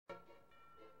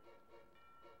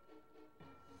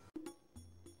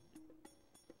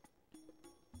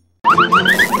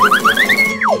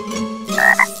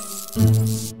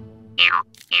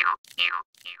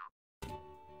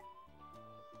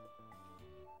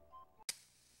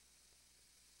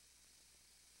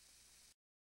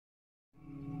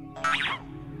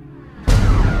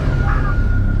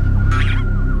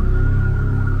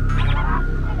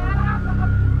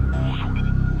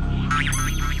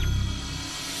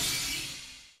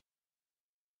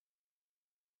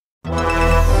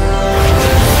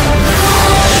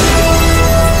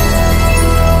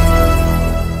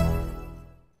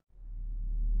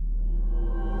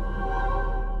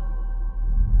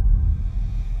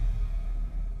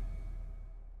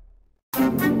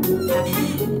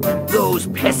Those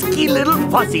pesky little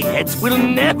fuzzy heads will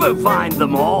never find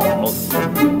them all.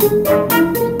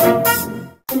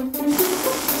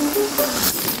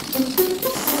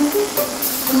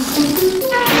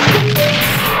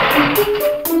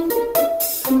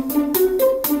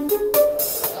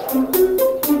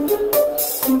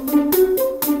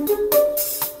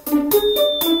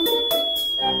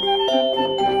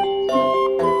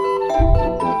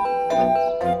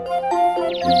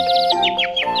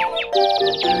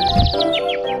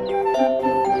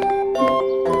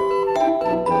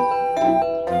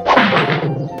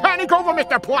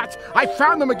 I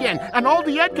found them again, and all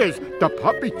the Edgars. The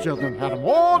puppy children had them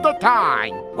all the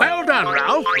time. Well done,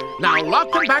 Ralph. Now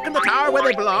lock them back in the tower where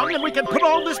they belong, and we can put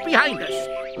all this behind us.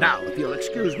 Now, if you'll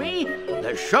excuse me,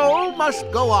 the show must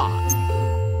go on.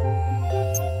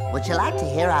 Would you like to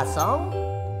hear our song?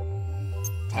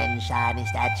 10 shiny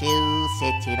statues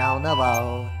sitting on the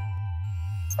wall.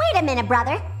 Wait a minute,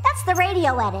 brother. That's the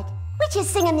radio edit. Which is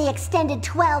singing the extended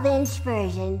 12-inch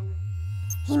version.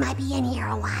 He might be in here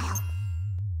a while.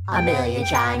 A million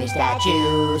shiny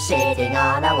statues sitting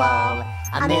on a wall.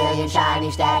 A million shiny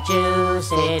statues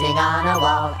sitting on a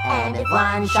wall. And if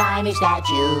one shiny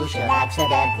statue should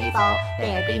accidentally fall,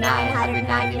 there'd be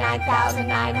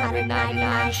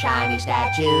 999,999 shiny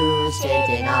statues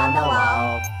sitting on the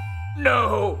wall.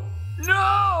 No!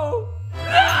 No! No!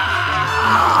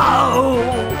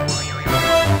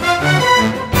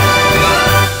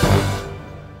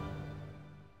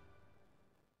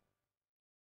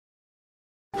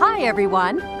 Hi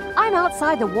everyone! I'm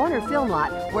outside the Warner Film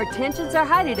Lot where tensions are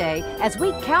high today as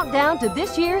we count down to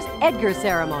this year's Edgar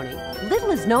ceremony.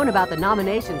 Little is known about the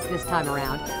nominations this time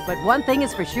around, but one thing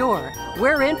is for sure,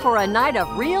 we're in for a night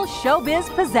of real showbiz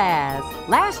pizzazz.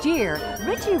 Last year,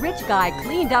 Richie Rich Guy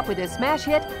cleaned up with his smash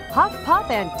hit Huff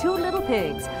Puff and Two Little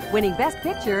Pigs, winning Best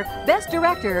Picture, Best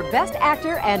Director, Best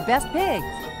Actor, and Best Pigs.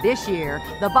 This year,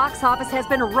 the box office has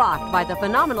been rocked by the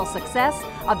phenomenal success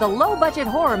of the low-budget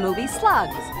horror movie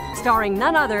Slugs, starring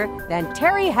none other than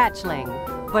Terry Hatchling.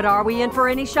 But are we in for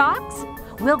any shocks?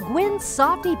 Will Gwen's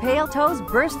softy pale toes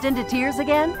burst into tears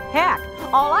again? Heck,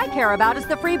 all I care about is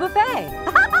the free buffet.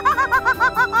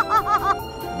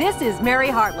 This is Mary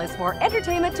Heartless for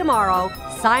Entertainment Tomorrow,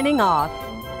 signing off.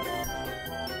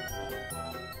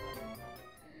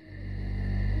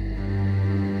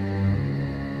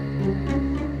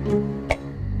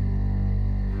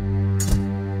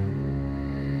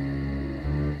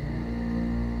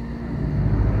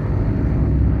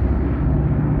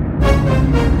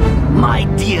 My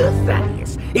dear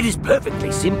Thaddeus, it is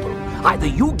perfectly simple. Either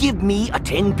you give me a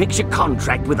 10-picture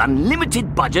contract with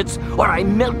unlimited budgets, or I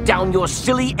melt down your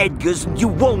silly Edgars and you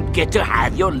won't get to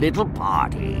have your little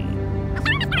party.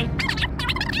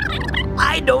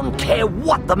 I don't care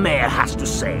what the mayor has to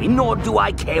say, nor do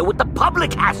I care what the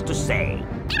public has to say.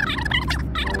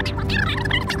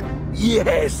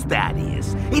 Yes,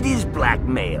 Thaddeus, it is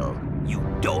blackmail, you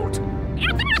dolt.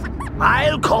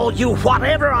 I'll call you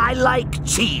whatever I like,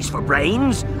 cheese for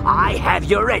brains. I have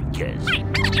your Edgars.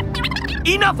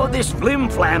 Enough of this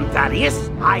flim-flam,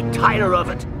 Thaddeus. I tire of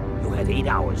it. You have 8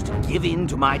 hours to give in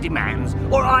to my demands,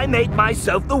 or I make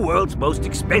myself the world's most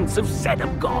expensive set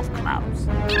of golf clubs.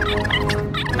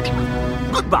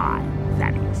 Goodbye,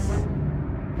 Thaddeus.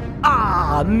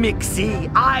 Ah, Mixie,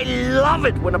 I love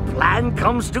it when a plan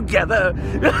comes together.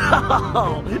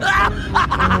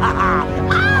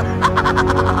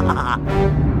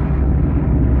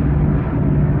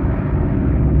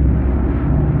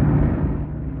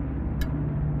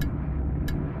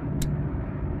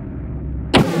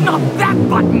 Not that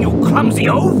button, you clumsy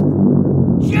oaf!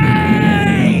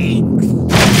 Jinx!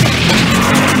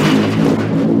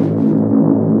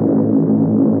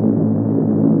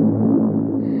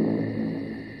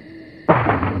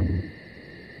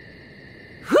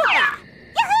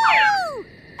 Yahoo!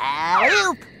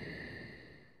 Alley-oop!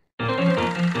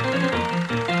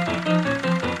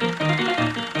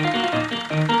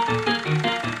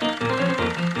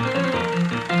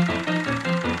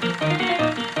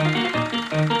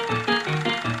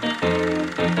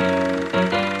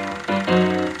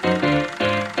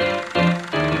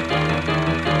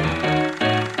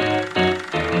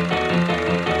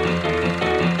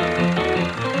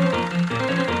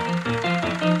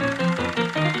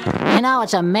 know,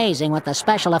 it's amazing what the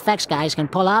special effects guys can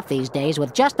pull off these days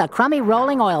with just a crummy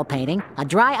rolling oil painting, a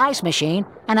dry ice machine,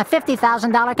 and a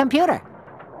 $50,000 computer.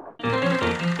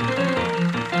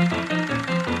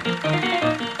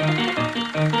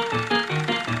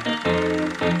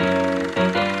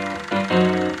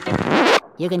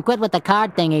 You can quit with the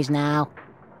card thingies now.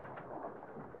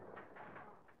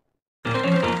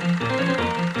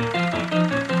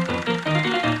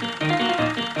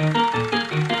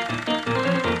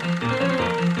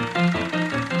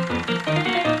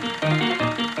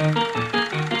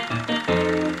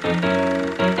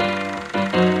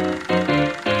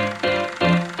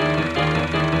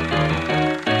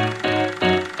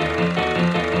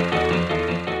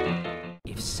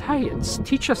 Science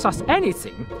teaches us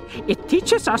anything. It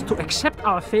teaches us to accept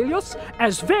our failures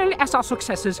as well as our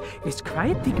successes with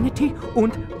quiet dignity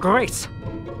and grace.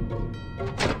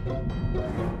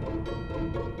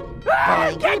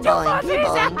 Boingy, boingy,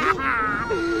 boingy.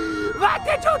 What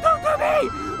did you do to me?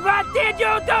 What did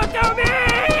you do to me?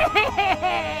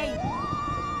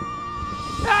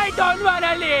 I don't want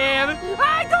to live.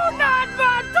 I do not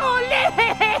want to live.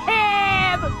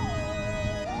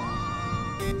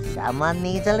 Someone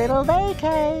needs a little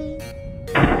vacay.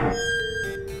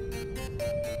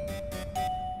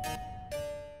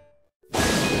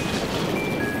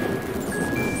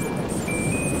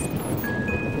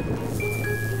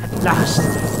 At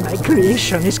last, my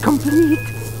creation is complete.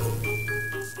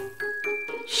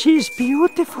 She is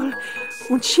beautiful,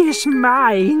 and she is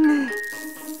mine.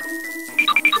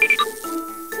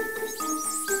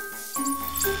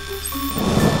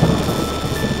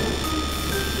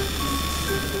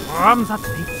 From that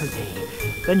fateful day,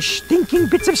 when stinking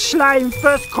bits of slime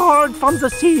first crawled from the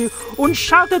sea and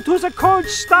shouted to the cold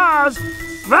stars,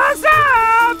 "What's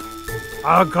up?"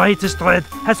 Our greatest dread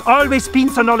has always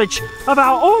been the knowledge of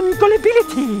our own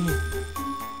gullibility.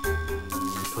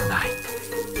 Tonight,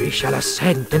 we shall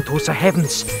ascend into the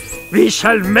heavens. We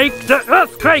shall make the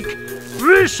earthquake.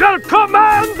 We shall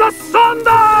command the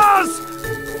thunders.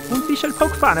 And we shall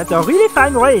poke fun at the really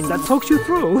fine rain that pokes you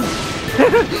through.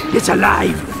 It's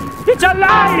alive! It's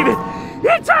alive!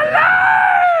 It's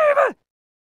alive!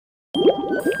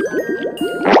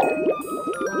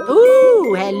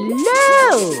 Ooh,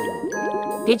 hello!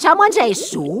 Did someone say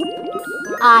soup?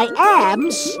 I am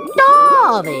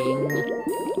starving.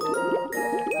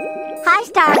 Hi,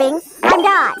 Starving. I'm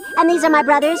Dot, and these are my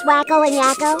brothers, Wacko and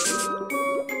Yakko.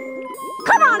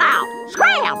 Come on out!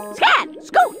 Scram! Scat!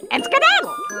 Scoot! And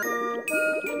skedaddle!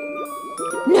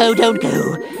 No, don't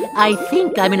go. I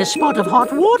think I'm in a spot of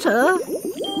hot water.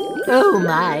 Oh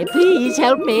my, please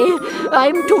help me.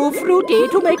 I'm too fruity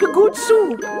to make a good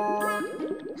soup.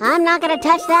 I'm not gonna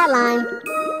touch that line.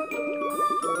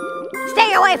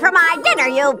 Stay away from my dinner,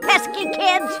 you pesky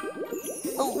kids!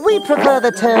 We prefer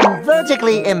the term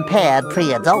vertically impaired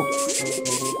pre-adults.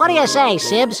 What do you say,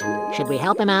 Sibs? Should we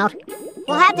help him out?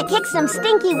 We'll have to kick some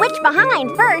stinky witch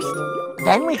behind first.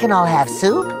 Then we can all have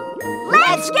soup.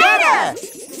 Let's get her!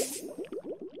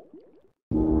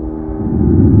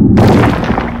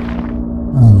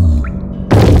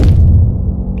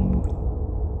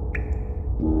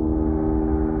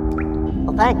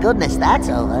 Well, thank goodness that's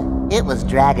over. It was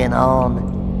dragging on.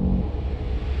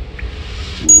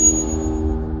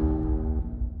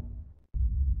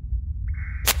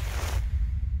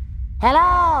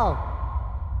 Hello?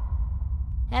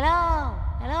 Hello?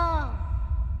 Hello?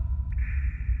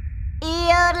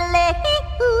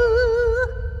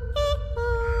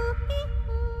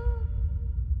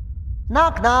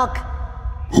 Knock, knock.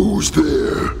 Who's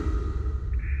there?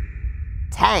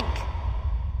 Tank.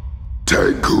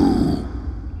 Tank who?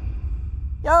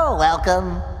 You're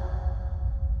welcome.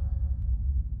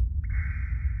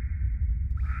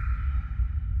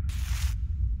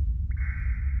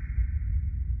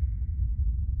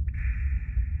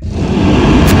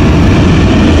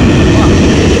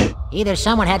 Either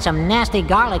someone had some nasty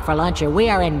garlic for lunch or we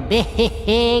are in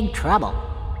big trouble.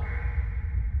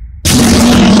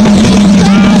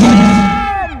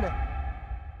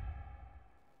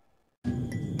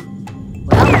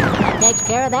 Well, that takes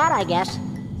care of that, I guess.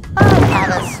 I've had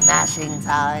a smashing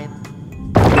time.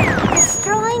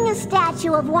 Destroying a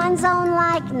statue of one's own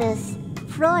likeness.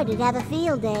 Freud would have a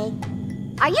field day.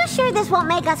 Are you sure this won't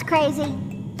make us crazy?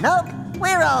 Nope,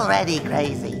 we're already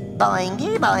crazy.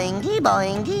 Boingy, boingy,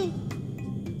 boingy.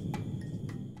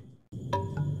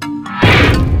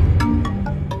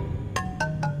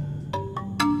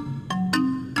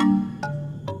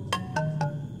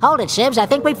 Hold it, Sibs. I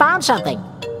think we found something.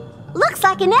 Looks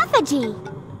like an effigy.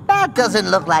 That doesn't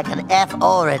look like an F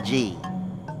or a G.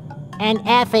 An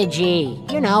effigy.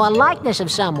 You know, a likeness of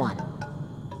someone.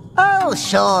 Oh,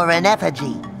 sure, an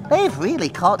effigy. They've really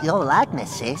caught your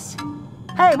likeness, sis.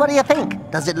 Hey, what do you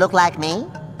think? Does it look like me?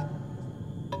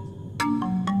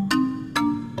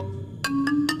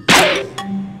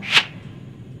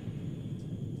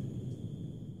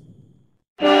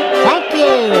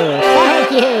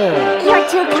 Thank you. You're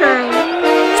too kind.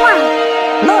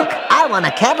 Mwah. Look, I won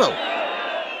a kettle.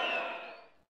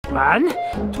 1,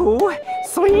 2,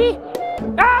 3.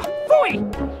 Ah, fooey!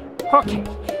 Okay,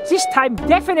 this time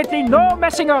definitely no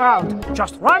messing around.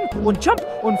 Just run and jump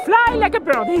and fly like a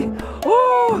birdie.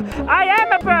 Oh, I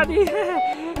am a birdie.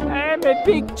 I am a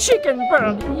big chicken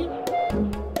birdie.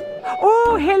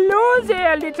 Oh, hello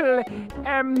there,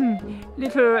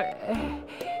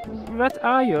 what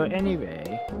are you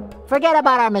anyway? Forget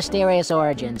about our mysterious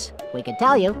origins. We could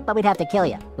tell you, but we'd have to kill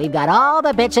you. We've got all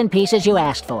the bits and pieces you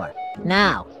asked for.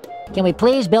 Now, can we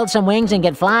please build some wings and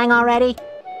get flying already?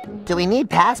 Do we need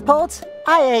passports?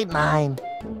 I ate mine.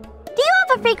 Do you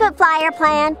have a frequent flyer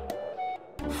plan?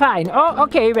 Fine. Oh,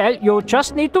 okay, well, you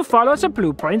just need to follow the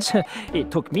blueprints. It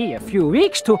took me a few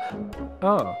weeks to...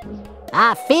 Oh.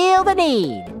 I feel the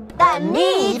need. The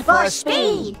need for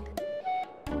speed.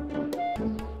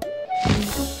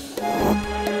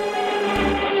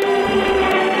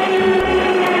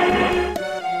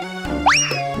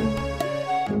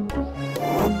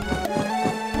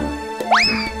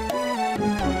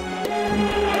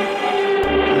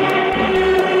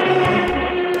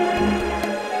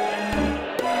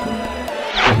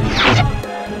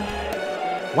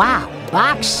 Wow,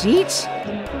 box seats?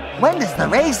 When does the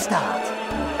race start?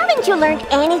 Haven't you learned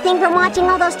anything from watching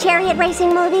all those chariot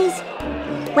racing movies?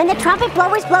 When the trumpet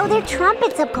blowers blow their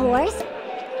trumpets, of course.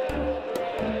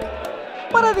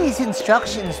 What are these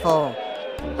instructions for?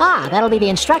 Ah, that'll be the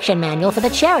instruction manual for the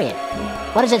chariot.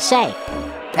 What does it say?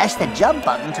 Press the jump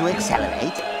button to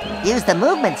accelerate. Use the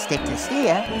movement stick to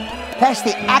steer. Press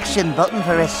the action button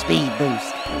for a speed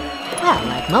boost. Well,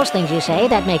 like most things you say,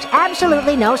 that makes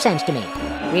absolutely no sense to me.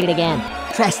 Read it again.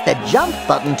 Press the jump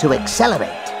button to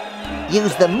accelerate.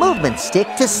 Use the movement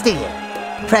stick to steer.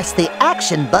 Press the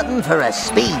action button for a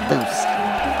speed boost.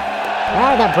 Where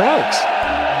are the brakes?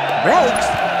 Brakes?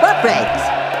 What brakes?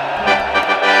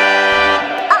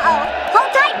 Uh-oh.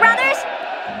 Hold tight, brothers.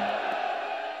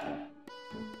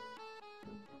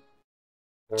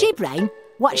 Gee, Brain,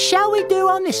 what shall we do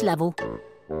on this level?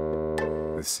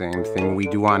 The same thing we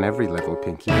do on every level,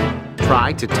 Pinky.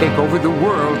 Try to take over the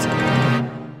world.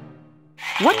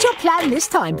 What's your plan this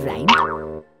time, Brain?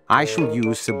 I shall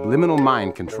use subliminal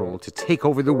mind control to take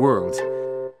over the world.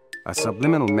 A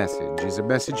subliminal message is a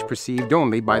message perceived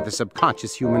only by the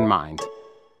subconscious human mind.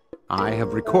 I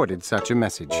have recorded such a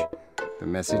message. The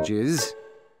message is...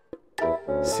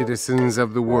 Citizens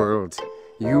of the world,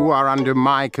 you are under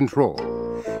my control.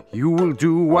 You will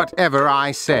do whatever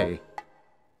I say.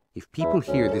 If people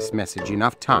hear this message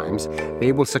enough times,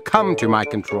 they will succumb to my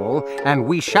control, and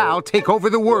we shall take over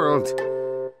the world.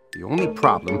 The only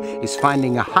problem is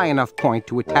finding a high enough point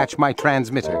to attach my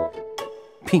transmitter.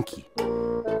 Pinky,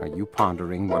 are you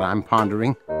pondering what I'm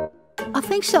pondering? I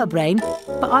think so, Brain,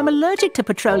 but I'm allergic to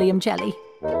petroleum jelly.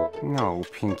 No,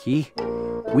 Pinky.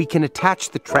 We can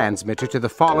attach the transmitter to the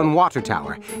fallen water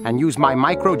tower and use my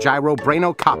micro-gyro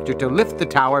brainocopter to lift the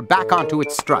tower back onto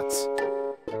its struts.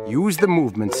 Use the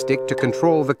movement stick to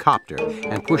control the copter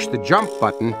and push the jump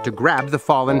button to grab the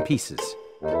fallen pieces.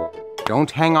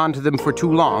 Don't hang on to them for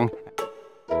too long.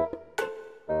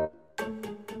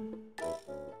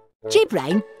 Gee,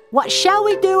 Brain, what shall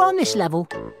we do on this level?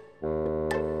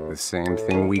 The same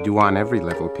thing we do on every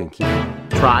level, Pinky.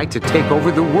 Try to take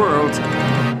over the world.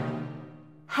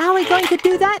 How are we going to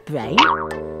do that, Brain?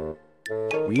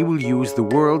 We will use the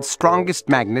world's strongest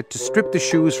magnet to strip the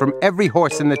shoes from every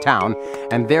horse in the town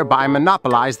and thereby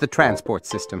monopolize the transport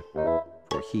system.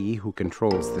 For he who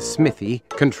controls the smithy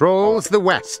controls the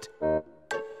West.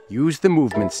 Use the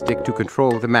movement stick to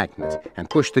control the magnet and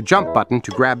push the jump button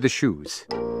to grab the shoes.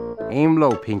 Aim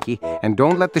low, Pinky, and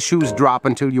don't let the shoes drop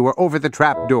until you are over the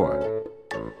trap door.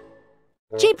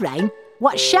 Gee, Brain,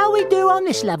 what shall we do on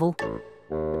this level?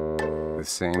 The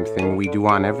same thing we do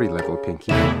on every level,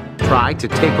 Pinky. Try to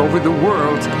take over the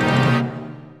world.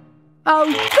 Oh,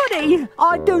 goody!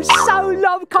 I do so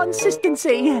love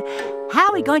consistency. How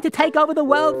are we going to take over the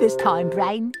world this time,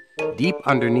 Brain? Deep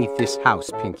underneath this house,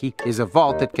 Pinky, is a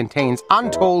vault that contains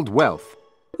untold wealth.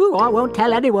 Ooh, I won't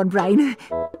tell anyone, Brain.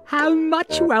 How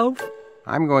much wealth?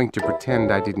 I'm going to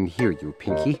pretend I didn't hear you,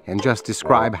 Pinky, and just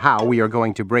describe how we are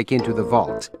going to break into the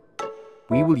vault.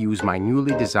 We will use my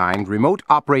newly designed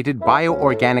remote-operated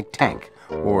bioorganic tank,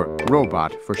 or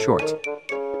robot for short.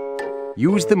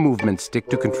 Use the movement stick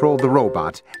to control the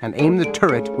robot and aim the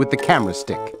turret with the camera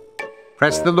stick.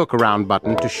 Press the look-around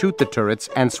button to shoot the turrets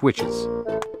and switches.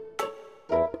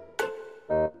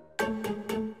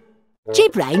 Gee,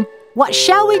 Brain, what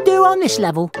shall we do on this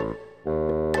level?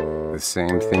 The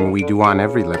same thing we do on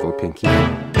every level, Pinky.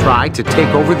 Try to take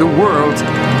over the world.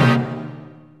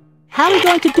 How are we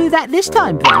going to do that this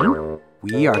time, Brain?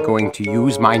 We are going to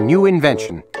use my new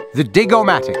invention, the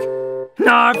Dig-O-Matic.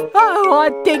 No. Oh,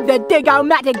 I dig the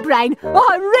Dig-O-Matic, Brain.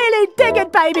 I really dig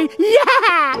it, baby.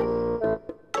 Yeah!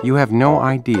 You have no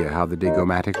idea how the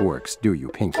Dig-O-Matic works, do you,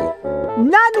 Pinky?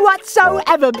 None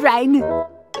whatsoever, Brain.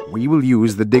 We will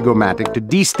use the Dig-O-Matic to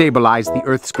destabilize the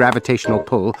Earth's gravitational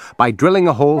pull by drilling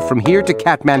a hole from here to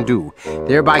Kathmandu,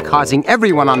 thereby causing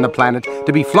everyone on the planet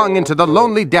to be flung into the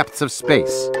lonely depths of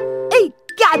space.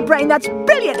 Egad, Brain, that's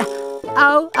brilliant!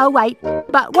 Oh, wait.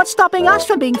 But what's stopping us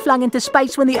from being flung into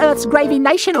space when the Earth's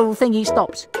gravitational thingy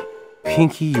stops?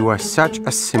 Pinky, you are such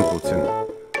a simpleton.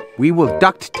 We will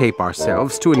duct tape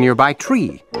ourselves to a nearby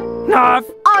tree. No.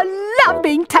 I love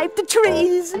being taped to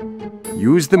trees.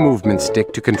 Use the movement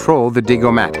stick to control the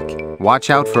Dig-O-Matic.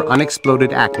 Watch out for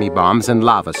unexploded acme bombs and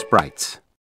lava sprites.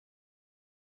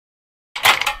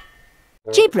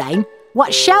 Gee, Brain,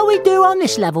 what shall we do on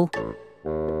this level?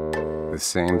 The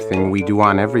same thing we do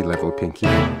on every level, Pinky.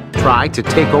 Try to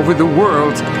take over the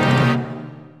world.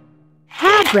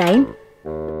 How, Brain?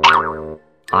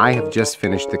 I have just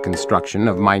finished the construction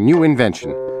of my new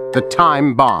invention, the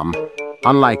time bomb.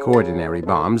 Unlike ordinary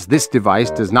bombs, this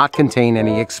device does not contain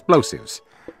any explosives.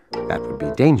 That would be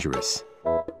dangerous.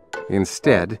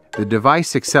 Instead, the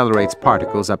device accelerates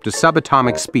particles up to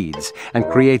subatomic speeds and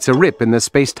creates a rip in the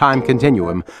space-time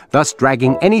continuum, thus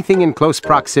dragging anything in close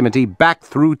proximity back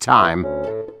through time.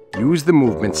 Use the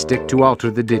movement stick to alter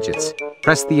the digits.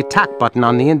 Press the attack button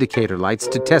on the indicator lights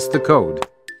to test the code.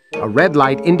 A red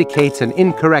light indicates an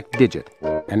incorrect digit.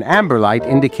 An amber light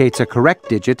indicates a correct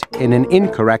digit in an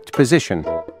incorrect position.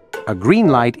 A green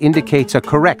light indicates a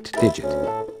correct digit.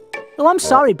 Oh, I'm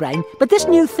sorry, Brain, but this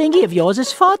new thingy of yours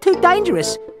is far too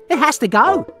dangerous. It has to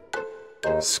go.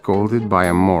 Scolded by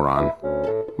a moron.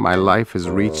 My life has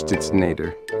reached its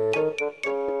nadir.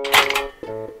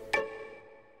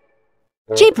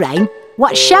 Gee, Brain,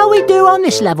 what shall we do on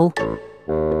this level?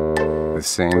 The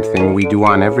same thing we do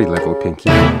on every level, Pinky.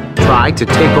 Try to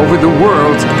take over the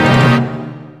world.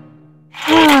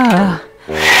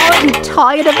 Aren't you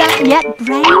tired of that yet,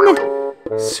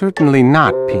 Brain? Certainly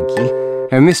not, Pinky.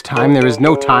 And this time there is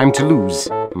no time to lose.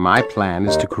 My plan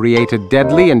is to create a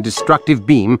deadly and destructive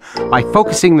beam by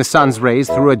focusing the sun's rays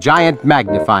through a giant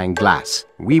magnifying glass.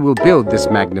 We will build this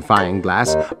magnifying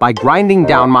glass by grinding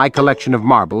down my collection of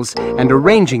marbles and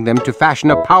arranging them to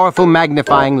fashion a powerful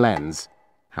magnifying lens.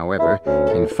 However,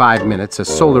 in 5 minutes a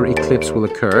solar eclipse will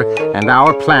occur and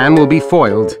our plan will be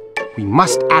foiled. We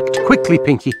must act quickly,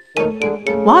 Pinky.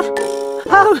 What?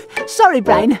 Oh, sorry,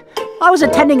 Brain. I was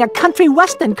attending a country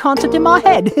western concert in my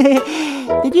head.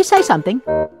 Did you say something?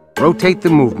 Rotate the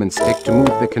movement stick to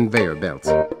move the conveyor belt.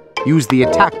 Use the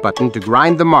attack button to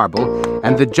grind the marble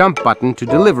and the jump button to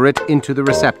deliver it into the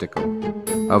receptacle.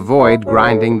 Avoid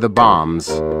grinding the bombs.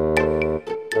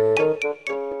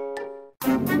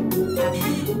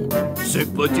 Ces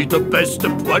petites pestes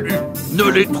poilues ne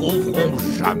les trouveront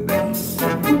jamais.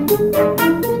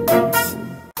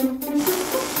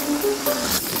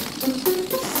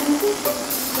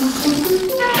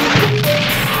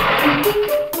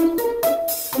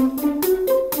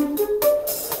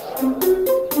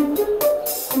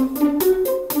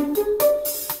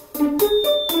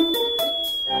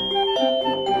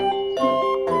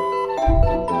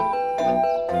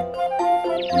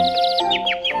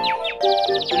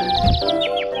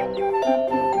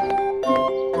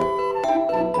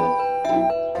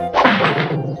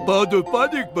 Pas de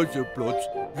panique, Monsieur Plotz.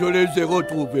 Je les ai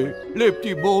retrouvés. Les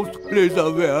petits monstres les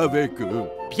avaient avec eux.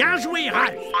 Bien joué,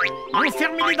 Ralph.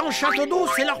 Enfermez-les dans le château d'eau,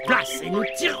 c'est leur place, et nous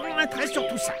tirerons un trait sur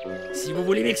tout ça. Si vous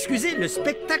voulez m'excuser, le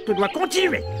spectacle doit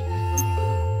continuer.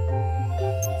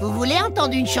 Vous voulez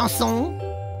entendre une chanson?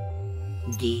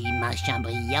 Des machins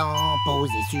brillants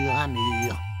posés sur un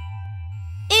mur.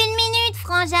 Une minute,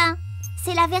 Frangin.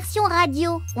 C'est la version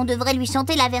radio. On devrait lui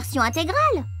chanter la version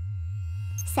intégrale.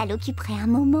 Ça l'occuperait un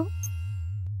moment.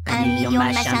 1 million de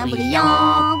machins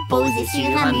brillants posés sur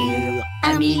un mur.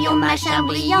 1 million de machins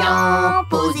brillants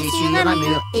posés sur un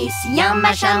mur. Et si un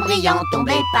machin brillant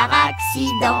tombait par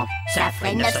accident, ça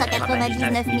ferait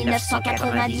 999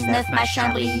 999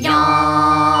 machins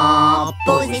brillants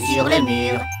posés sur le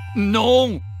mur.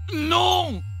 Non!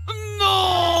 Non!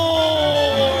 Non!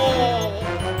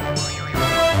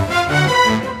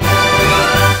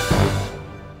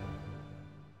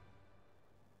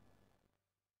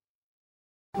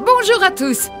 Bonjour à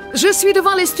tous! Je suis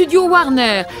devant les studios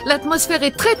Warner. L'atmosphère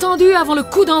est très tendue avant le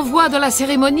coup d'envoi de la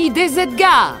cérémonie des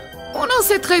Edgar. On en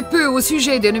sait très peu au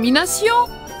sujet des nominations,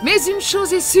 mais une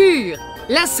chose est sûre,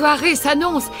 la soirée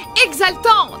s'annonce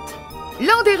exaltante.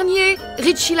 L'an dernier,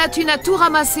 Richie Latune a tout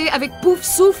ramassé avec Pouf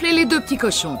Souffle et les deux petits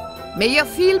cochons. Meilleur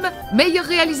film, meilleur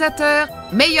réalisateur,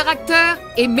 meilleur acteur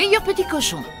et meilleur petit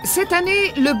cochon. Cette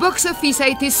année, le box-office a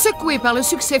été secoué par le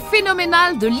succès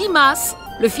phénoménal de Limace,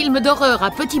 le film d'horreur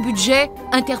à petit budget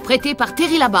interprété par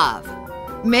Terry Labave.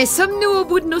 Mais sommes-nous au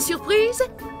bout de nos surprises?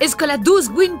 Est-ce que la douce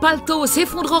Gwyn Paltrow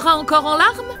s'effondrera encore en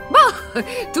larmes? Bah,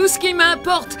 tout ce qui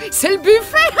m'importe, c'est le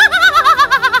buffet.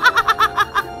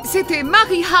 C'était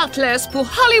Mary Heartless pour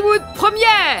Hollywood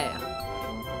Première.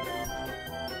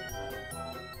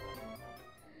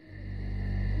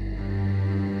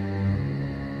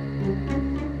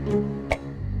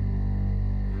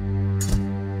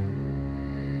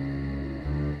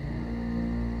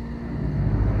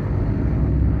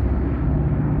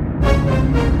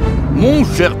 Mon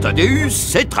cher Thaddeus,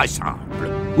 c'est très simple.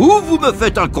 Ou vous me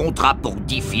faites un contrat pour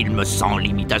 10 films sans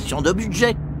limitation de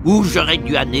budget, ou je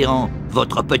réduis à néant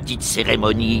votre petite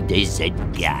cérémonie des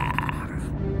Edgar.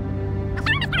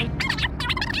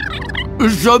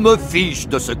 Je me fiche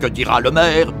de ce que dira le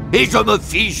maire, et je me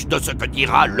fiche de ce que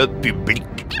dira le public.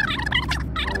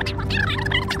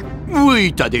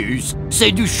 Oui, Thaddeus,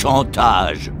 c'est du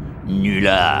chantage,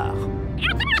 nulard.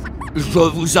 Je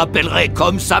vous appellerai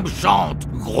comme ça me chante,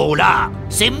 gros lard.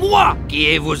 C'est moi qui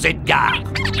ai vos Edgars.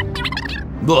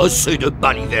 Bossez de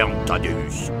baliverne,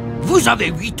 Thaddeus. Vous avez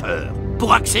 8 heures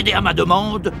pour accéder à ma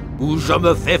demande, où je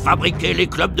me fais fabriquer les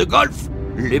clubs de golf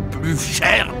les plus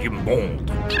chers du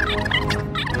monde.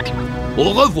 Au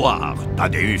revoir,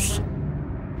 Thaddeus.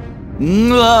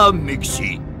 Ah,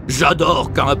 Mixi,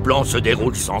 j'adore quand un plan se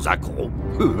déroule sans accroc.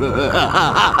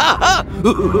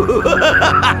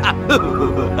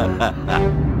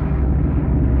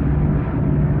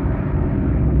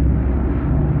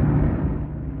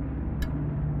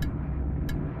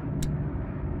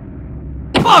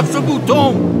 Pas ce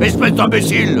bouton, espèce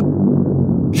d'imbécile!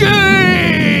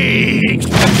 Jinx!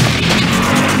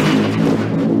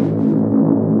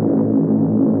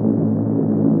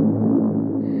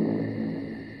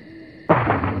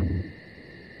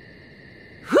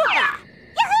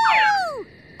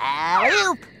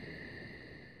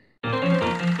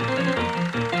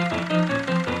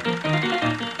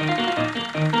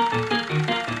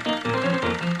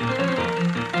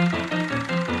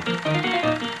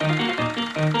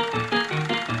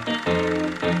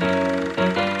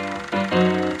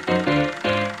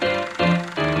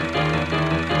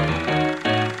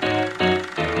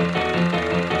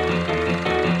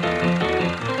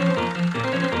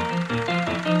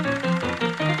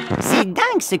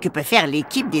 Ce que peut faire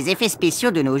l'équipe des effets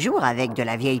spéciaux de nos jours avec de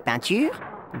la vieille peinture,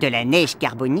 de la neige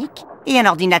carbonique et un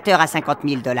ordinateur à 50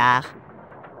 000 $.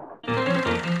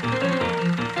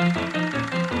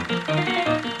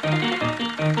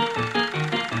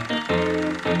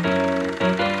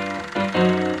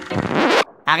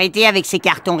 Arrêtez avec ces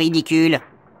cartons ridicules.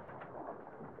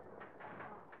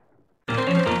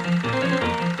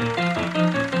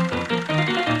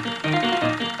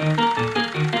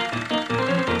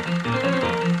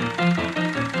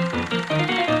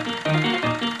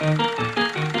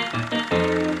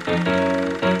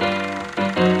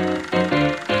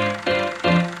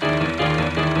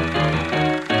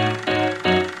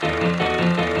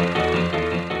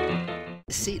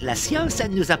 La science,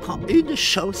 elle nous apprend une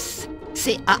chose,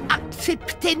 c'est à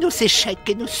accepter nos échecs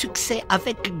et nos succès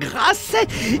avec grâce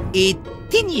et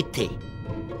dignité.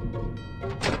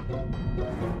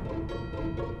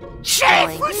 Je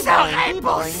vous aurai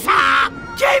pour ça!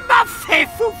 Qui m'a fait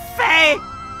fouffer?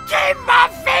 Qui m'a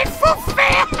fait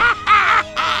fouffer?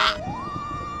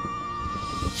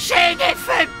 Je ne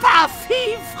fais pas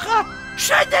vivre!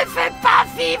 Je ne fais pas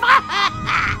vivre!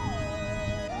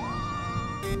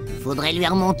 Faudrait lui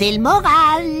remonter le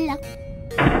moral.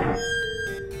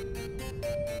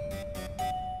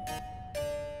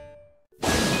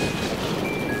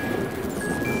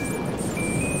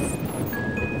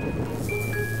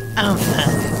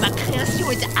 Enfin, ma création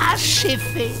est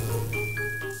achevée.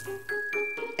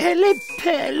 Elle est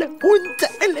belle und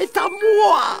elle est à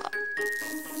moi.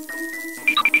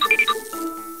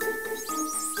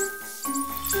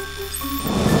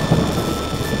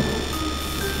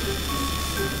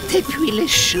 Depuis les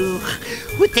jours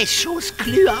où des choses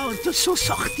gluantes sont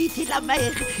sorties de la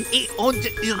mer et ont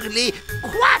hurlé «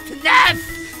 Quoi de neuf ?»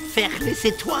 vers les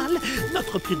étoiles,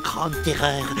 notre plus grande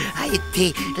terreur a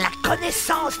été la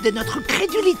connaissance de notre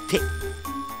crédulité.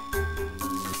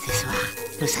 Ce soir,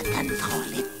 nous atteindrons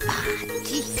les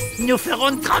paradis. Nous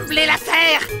ferons trembler la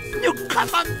terre. Nous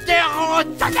commanderons au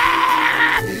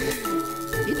tonnerre.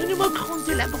 Et nous nous moquerons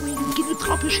de la bruine qui nous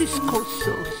trempe jusqu'aux os.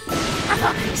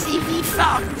 Ah, c'est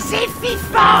vivant, c'est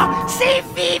vivant, c'est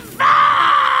vivant!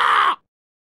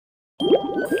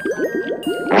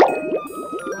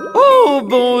 Oh,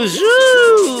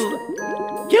 bonjour!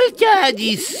 Quelqu'un a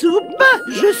dit soupe?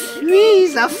 Je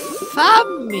suis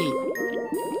affamé.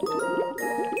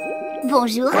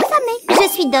 Bonjour, affamé. Je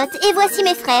suis Dot et voici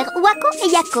mes frères, Wako et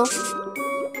Yako.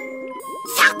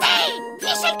 Sortez!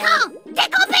 Fichez le camp!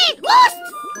 Décompez! Oust!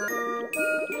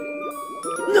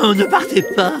 Non, ne partez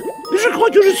pas. Je crois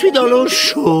que je suis dans l'eau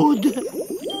chaude.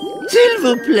 S'il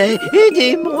vous plaît,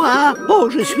 aidez-moi. Oh,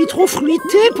 je suis trop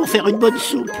fruité pour faire une bonne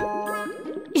soupe.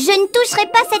 Je ne toucherai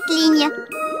pas cette ligne.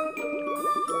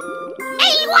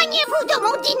 Éloignez-vous de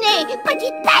mon dîner,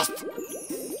 petite peste!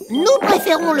 Nous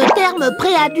préférons le terme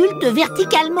préadulte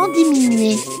verticalement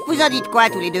diminué. Vous en dites quoi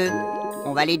tous les deux?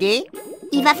 On va l'aider?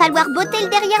 Il va falloir botter le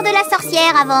derrière de la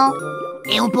sorcière avant.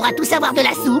 Et on pourra tous avoir de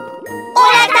la soupe. On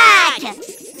l'attaque!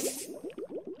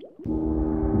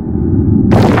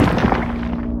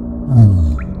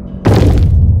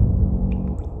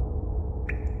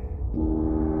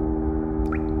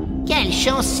 Quelle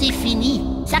chance, c'est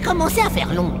fini. Ça commençait à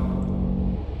faire long.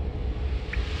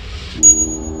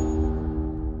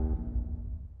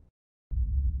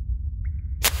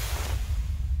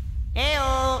 Eh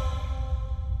oh!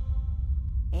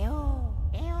 Eh oh!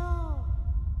 Eh oh!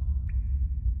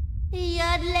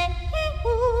 Yodelé!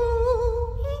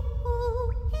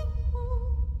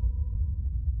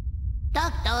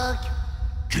 Toc toc.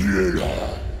 Qui est là?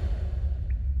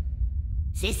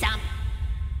 C'est simple.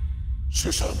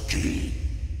 C'est simple qui?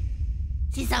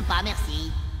 C'est sympa,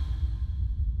 merci.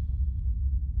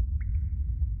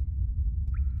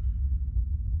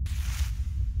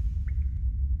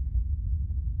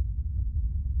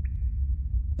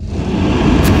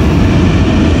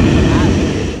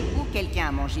 Ou quelqu'un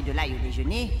a mangé de l'ail au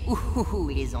déjeuner, ou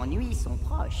les ennuis sont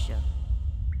proches.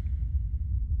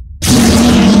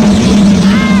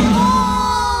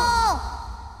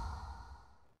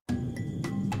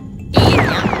 Eh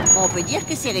bien, on peut dire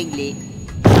que c'est réglé.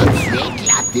 Je me suis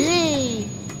éclaté.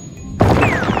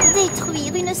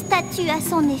 Détruire une statue à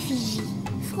son effigie.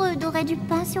 Freud aurait du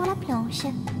pain sur la planche.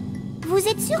 Vous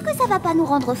êtes sûr que ça va pas nous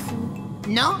rendre fous?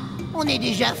 Non, on est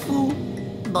déjà fous.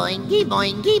 Boingy,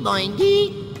 boingy,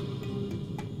 boingy.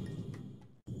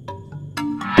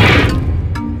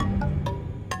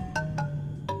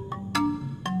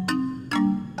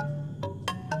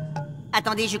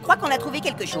 Attendez, je crois qu'on a trouvé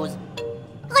quelque chose.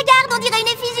 Regarde, on dirait une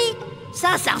effigie.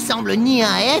 Ça ressemble ni à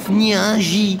un F ni à un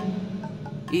J.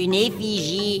 Une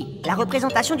effigie, la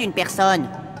représentation d'une personne.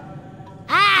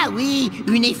 Ah oui,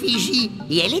 une effigie.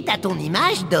 Et elle est à ton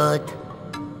image, Dot.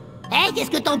 Eh, qu'est-ce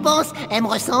que t'en penses? Elle me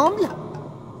ressemble?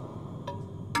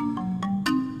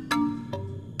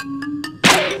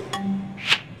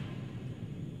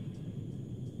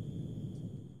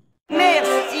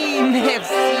 Merci,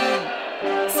 merci.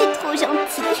 C'est trop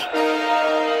gentil.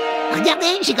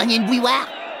 Regardez, j'ai gagné une bouilloire.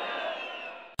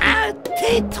 Un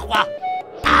T3.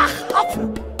 Ah,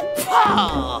 hop.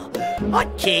 Fort.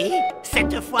 Ok,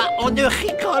 cette fois, on ne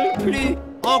rigole plus.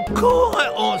 On court,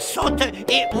 on saute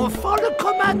et on vole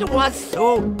comme un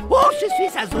oiseau. Oh, je suis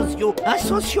un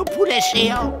socio-poulet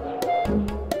géant.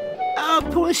 Oh,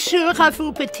 bonjour à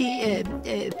vous, petit...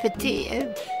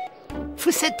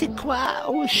 vous êtes quoi,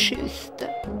 au juste?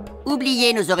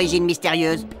 Oubliez nos origines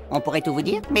mystérieuses. On pourrait tout vous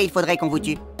dire, mais il faudrait qu'on vous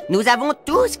tue. Nous avons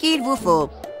tout ce qu'il vous faut.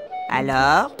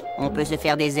 Alors, on peut se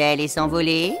faire des ailes et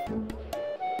s'envoler?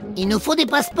 Il nous faut des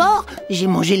passeports? J'ai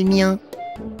mangé le mien.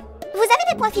 Vous avez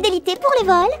des points fidélité pour les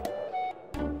vols?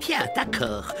 Bien,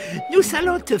 d'accord. Nous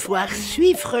allons devoir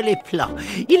suivre les plans.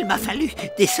 Il m'a fallu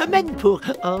des semaines pour...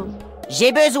 Oh.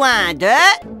 J'ai besoin de...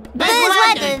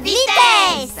 Besoin de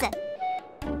vitesse!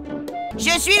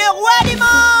 Je suis le roi du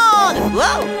monde!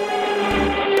 Wow!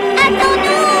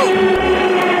 Attends-nous!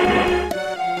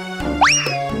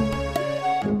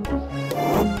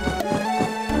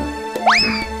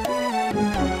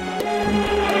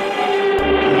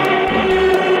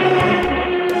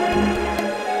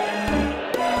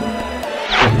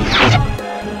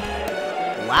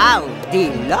 Waouh! Des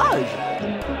loges!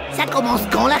 Ça commence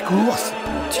quand, la course?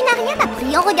 Tu n'as rien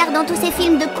appris en regardant tous ces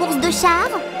films de course de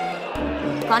chars?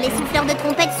 Quand les souffleurs de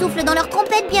trompette soufflent dans leur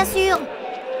trompette, bien sûr.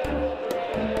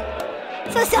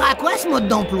 Ça sert à quoi, ce mode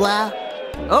d'emploi?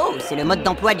 Oh, c'est le mode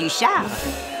d'emploi du char.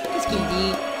 Qu'est-ce qu'il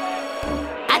dit?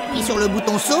 Appuie sur le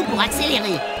bouton saut pour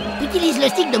accélérer. Utilise le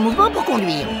stick de mouvement pour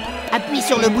conduire. Appuie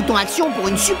sur le bouton action pour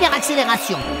une super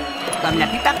accélération. Comme la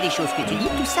plupart des choses que tu dis,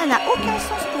 tout ça n'a aucun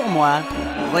sens pour moi.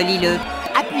 Relis-le.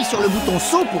 Appuie sur le bouton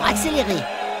saut pour accélérer.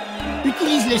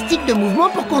 Utilise le stick de mouvement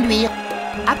pour conduire.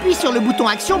 Appuie sur le bouton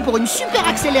action pour une super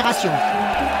accélération.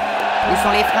 Où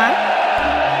sont les freins?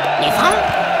 Les freins?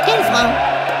 Quels freins?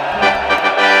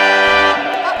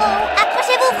 Oh oh,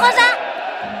 accrochez-vous, Frangin!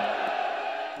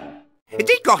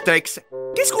 Dis, Cortex,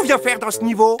 qu'est-ce qu'on vient faire dans ce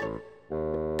niveau?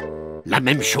 La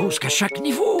même chose qu'à chaque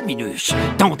niveau, Minus.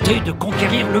 Tenter de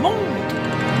conquérir le monde.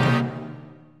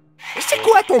 C'est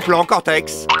quoi ton plan,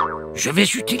 Cortex? Je vais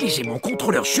utiliser mon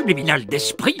contrôleur subliminal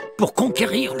d'esprit pour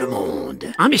conquérir le monde.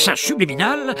 Un message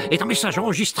subliminal est un message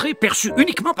enregistré perçu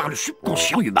uniquement par le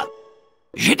subconscient humain.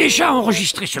 J'ai déjà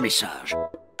enregistré ce message.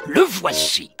 Le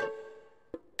voici.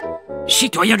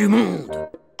 Citoyens du monde,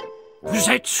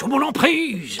 vous êtes sous mon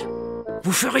emprise.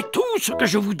 Vous ferez tout ce que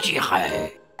je vous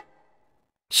dirai.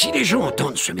 Si les gens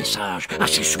entendent ce message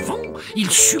assez souvent,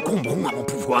 ils succomberont à mon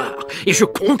pouvoir et je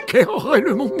conquerrai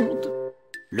le monde.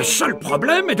 Le seul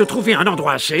problème est de trouver un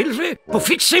endroit assez élevé pour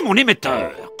fixer mon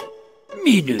émetteur.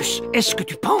 Minus, est-ce que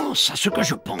tu penses à ce que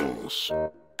je pense?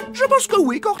 Je pense que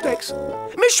oui, Cortex.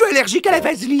 Mais je suis allergique à la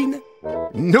vaseline.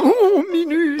 Non,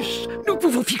 Minus. Nous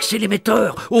pouvons fixer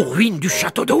l'émetteur aux ruines du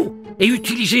château d'eau et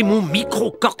utiliser mon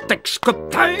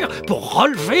micro-cortex-coptère pour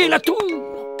relever la tour.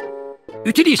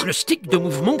 Utilise le stick de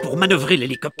mouvement pour manœuvrer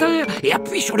l'hélicoptère et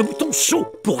appuie sur le bouton saut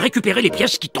pour récupérer les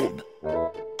pièces qui tombent.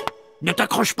 Ne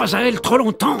t'accroche pas à elle trop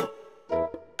longtemps.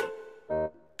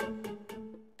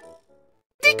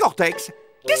 Dis, Cortex,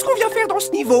 qu'est-ce qu'on vient faire dans ce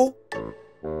niveau?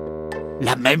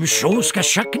 La même chose qu'à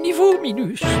chaque niveau,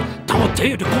 Minus.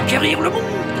 Tenter de conquérir le monde.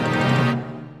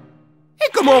 Et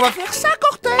comment on va faire ça,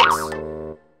 Cortex?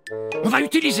 On va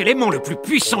utiliser l'aimant le plus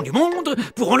puissant du monde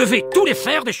pour enlever tous les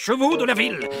fers des chevaux de la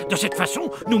ville. De cette façon,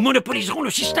 nous monopoliserons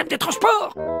le système des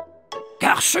transports.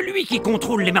 Car celui qui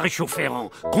contrôle les maréchaux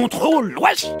ferrants contrôle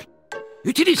l'Ouest.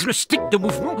 Utilise le stick de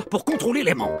mouvement pour contrôler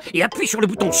l'aimant et appuie sur le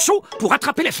bouton saut pour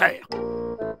attraper les fers.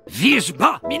 Vise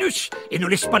bas, Minus, et ne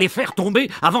laisse pas les fers tomber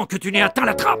avant que tu n'aies atteint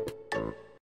la trappe.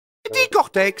 Dis,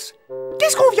 Cortex,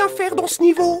 qu'est-ce qu'on vient faire dans ce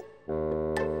niveau?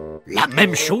 La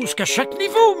même chose qu'à chaque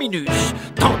niveau, Minus.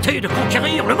 Tenter de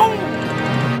conquérir le monde.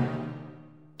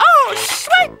 Oh,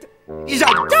 chouette!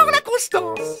 J'adore la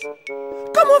constance.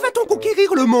 Comment va-t-on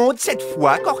conquérir le monde cette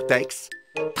fois, Cortex?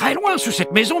 Très loin sous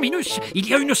cette maison, Minus, il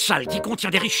y a une salle qui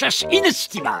contient des richesses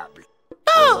inestimables.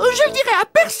 Oh, je le dirai à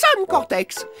personne,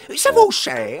 Cortex. Ça vaut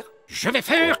cher. Je vais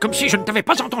faire comme si je ne t'avais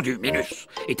pas entendu, Minus,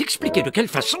 et t'expliquer de quelle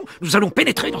façon nous allons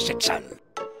pénétrer dans cette salle.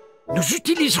 Nous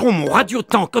utiliserons mon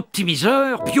radiotank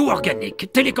optimiseur bio-organique.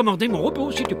 Télécommander mon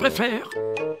robot si tu préfères.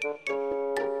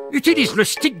 Utilise le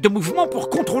stick de mouvement pour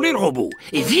contrôler le robot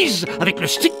et vise avec le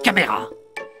stick caméra.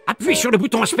 Appuie sur le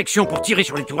bouton inspection pour tirer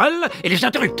sur les toiles et les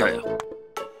interrupteurs.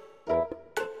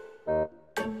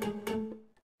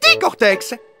 Dis,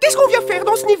 Cortex, qu'est-ce qu'on vient faire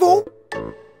dans ce niveau?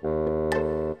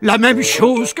 La même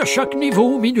chose qu'à chaque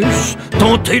niveau, Minus.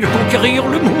 Tenter de conquérir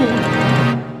le monde.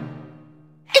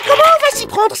 Et comment on va s'y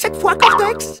prendre cette fois,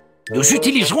 Cortex? Nous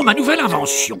utiliserons ma nouvelle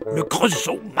invention, le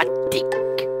creusomatique.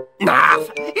 Ah,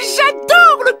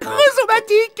 j'adore le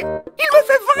creusomatique. Il me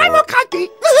fait vraiment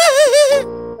craquer.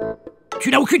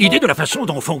 Tu n'as aucune idée de la façon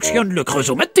dont fonctionne le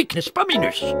creusomatique, n'est-ce pas,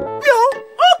 Minus? Non,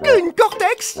 aucune,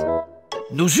 Cortex.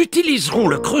 Nous utiliserons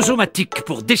le creusomatique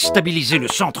pour déstabiliser le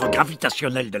centre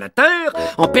gravitationnel de la Terre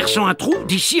en perçant un trou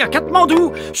d'ici à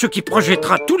Katmandou, ce qui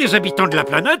projettera tous les habitants de la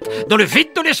planète dans le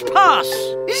vide de l'espace.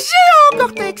 Géant,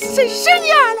 Cortex, c'est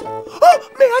génial. Oh,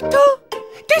 mais attends,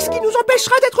 qu'est-ce qui nous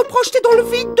empêchera d'être projetés dans le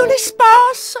vide de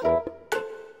l'espace?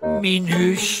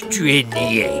 Minus, tu es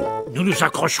niais. Nous nous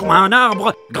accrocherons à un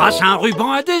arbre grâce à un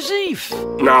ruban adhésif.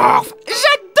 Non,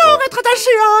 j'adore être attaché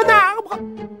à un arbre.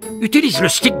 Utilise le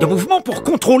stick de mouvement pour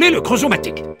contrôler le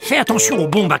creusomatique. Fais attention aux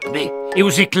bombes acmées et aux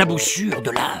éclaboussures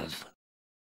de lave.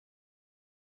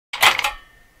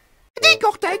 Dis,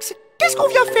 Cortex, qu'est-ce qu'on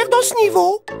vient faire dans ce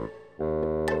niveau?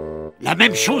 La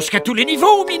même chose qu'à tous les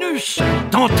niveaux, Minus.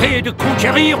 Tenter de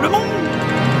conquérir le monde.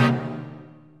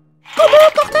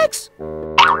 Comment, Cortex?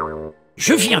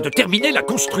 Je viens de terminer la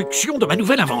construction de ma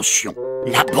nouvelle invention,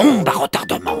 la bombe à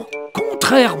retardement.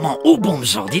 Contrairement aux bombes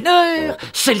ordinaires,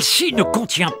 celle-ci ne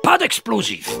contient pas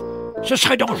d'explosifs. Ce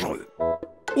serait dangereux.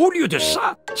 Au lieu de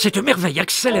ça, cette merveille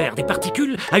accélère des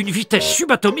particules à une vitesse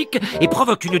subatomique et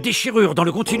provoque une déchirure dans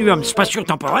le continuum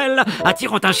spatio-temporel,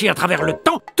 attirant ainsi à travers le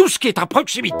temps tout ce qui est à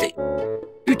proximité.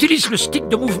 Utilise le stick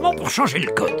de mouvement pour changer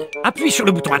le code. Appuie sur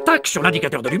le bouton attaque sur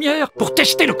l'indicateur de lumière pour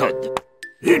tester le code.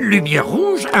 Une lumière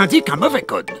rouge indique un mauvais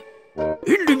code.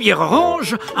 Une lumière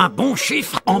orange, un bon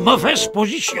chiffre en mauvaise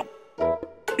position.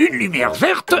 Une lumière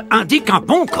verte indique un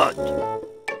bon code.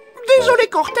 Désolé,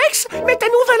 Cortex, mais ta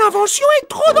nouvelle invention est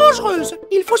trop dangereuse.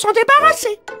 Il faut s'en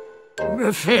débarrasser.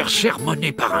 Me faire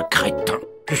sermonner par un crétin.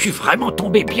 Je suis vraiment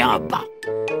tombé bien bas.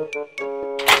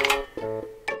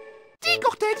 Dis,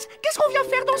 Cortex, qu'est-ce qu'on vient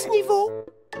faire dans ce niveau?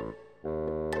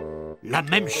 La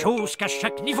même chose qu'à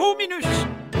chaque niveau, Minus.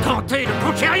 Tenter de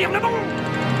conquérir le monde.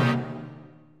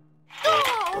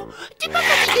 Oh, t'es pas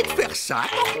fatigué de faire ça,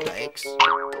 Cortex?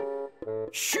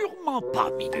 Sûrement pas,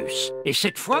 Minus. Et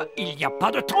cette fois, il n'y a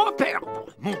pas de temps à perdre.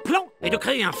 Mon plan est de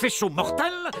créer un faisceau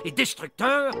mortel et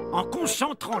destructeur en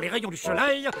concentrant les rayons du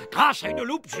soleil grâce à une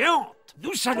loupe géante.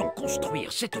 Nous allons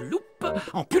construire cette loupe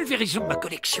en pulvérisant ma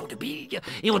collection de billes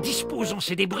et en disposant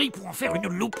ces débris pour en faire une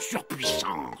loupe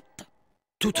surpuissante.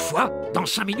 Toutefois, dans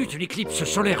 5 minutes, une éclipse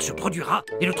solaire se produira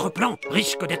et notre plan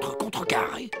risque d'être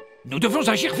contrecarré. Nous devons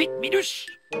agir vite, Minus.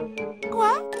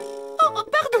 Quoi? Oh,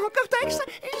 pardon, Cortex,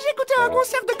 j'écoutais un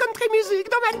concert de country music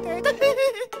dans ma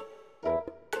tête.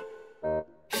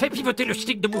 Fais pivoter le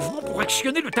stick de mouvement pour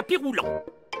actionner le tapis roulant.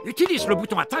 Utilise le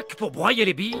bouton attaque pour broyer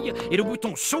les billes et le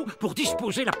bouton saut pour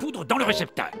disposer la poudre dans le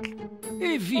réceptacle.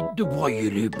 Évite de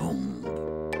broyer les bombes.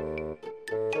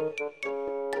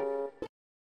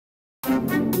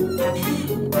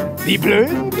 Die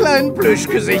blöden kleinen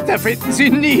Plüschgesichter finden Sie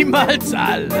niemals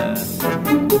alle.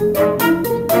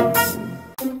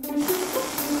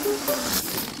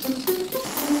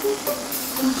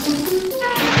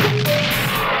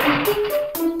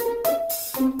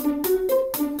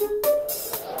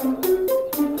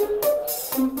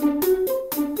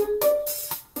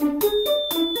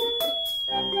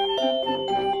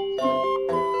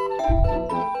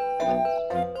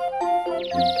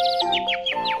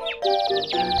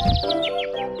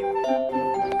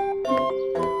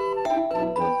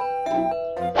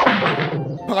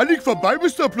 Panik vorbei,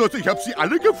 Mr. Plotz. Ich habe sie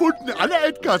alle gefunden, alle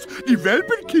Edgars. Die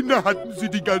Welpenkinder hatten sie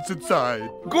die ganze Zeit.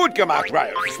 Gut gemacht,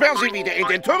 Ralph. Sperren Sie wieder in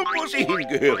den Turm, wo Sie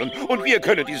hingehören. Und wir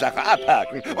können die Sache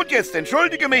abhaken. Und jetzt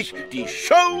entschuldige mich, die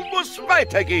Show muss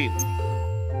weitergehen.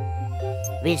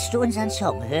 Willst du unseren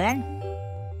Song hören?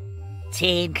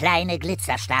 10 kleine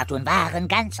Glitzerstatuen waren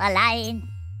ganz allein.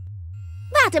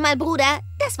 Warte mal, Bruder.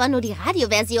 Das war nur die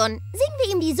Radioversion. Singen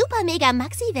wir ihm die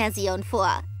Super-Mega-Maxi-Version vor.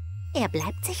 Er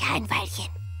bleibt sicher ein Weilchen.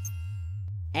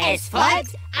 Es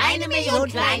folgt 1 Million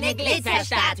kleine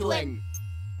Glitzerstatuen.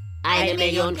 1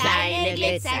 Million kleine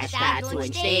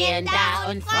Glitzerstatuen stehen da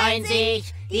und freuen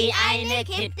sich. Die eine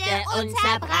kippte und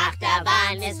zerbrach, da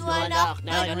waren es nur noch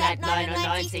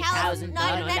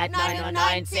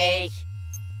 999.999.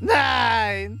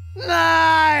 Nein!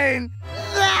 Nein!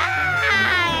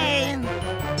 Nein!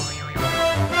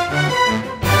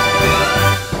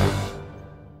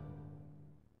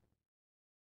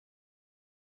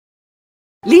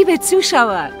 Liebe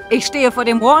Zuschauer, ich stehe vor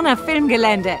dem Warner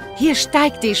Filmgelände. Hier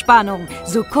steigt die Spannung,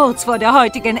 so kurz vor der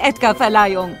heutigen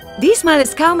Edgar-Verleihung. Diesmal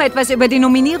ist kaum etwas über die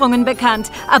Nominierungen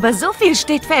bekannt, aber so viel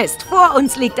steht fest. Vor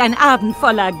uns liegt ein Abend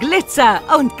voller Glitzer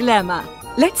und Glamour.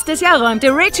 Letztes Jahr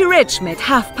räumte Richie Rich mit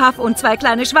Huff Puff und 2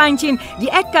 kleine Schweinchen die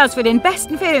Edgars für den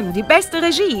besten Film, die beste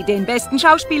Regie, den besten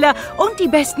Schauspieler und die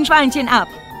besten Schweinchen ab.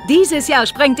 Dieses Jahr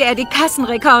sprengte er die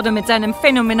Kassenrekorde mit seinem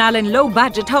phänomenalen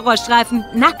Low-Budget-Horrorstreifen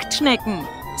Nacktschnecken.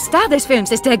 Star des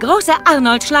Films ist der große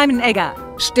Arnold Schleimenegger.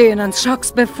 Stehen uns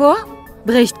Schocks bevor?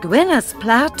 Bricht Gwyneths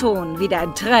Platon wieder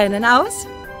in Tränen aus?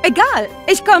 Egal,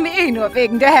 ich komme eh nur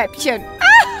wegen der Häppchen.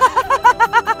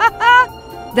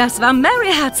 Das war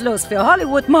Mary Herzlos für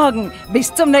Hollywood Morgen.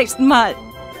 Bis zum nächsten Mal.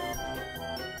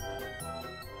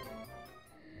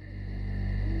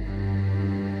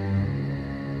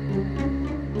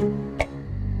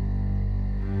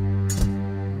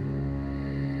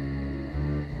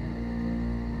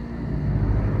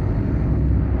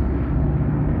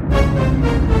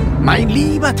 Mein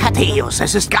lieber Thaddäus,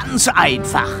 es ist ganz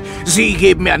einfach. Sie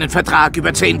geben mir einen Vertrag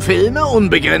über 10 Filme,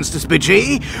 unbegrenztes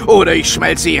Budget, oder ich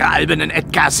schmelze Ihre albernen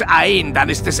Edgars ein, dann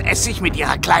ist es Essig mit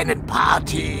Ihrer kleinen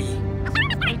Party.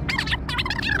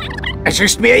 Es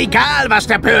ist mir egal, was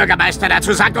der Bürgermeister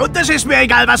dazu sagt, und es ist mir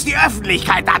egal, was die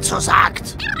Öffentlichkeit dazu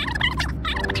sagt.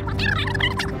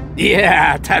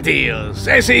 Ja, Thaddäus,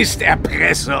 es ist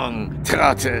Erpressung,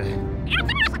 Trottel.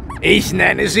 Ich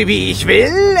nenne sie, wie ich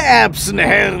will,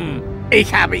 Erbsenhirn.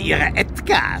 Ich habe ihre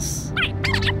Edgars.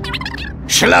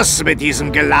 Schluss mit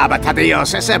diesem Gelaber,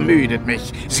 Thaddäus, es ermüdet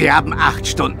mich. Sie haben 8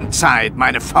 Stunden Zeit,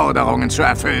 meine Forderungen zu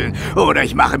erfüllen, oder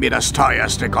ich mache mir das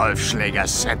teuerste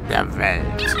Golfschlägerset der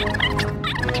Welt.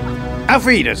 Auf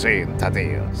Wiedersehen,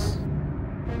 Thaddäus.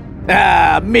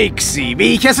 Ah, Mixi,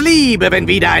 wie ich es liebe, wenn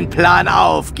wieder ein Plan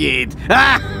aufgeht.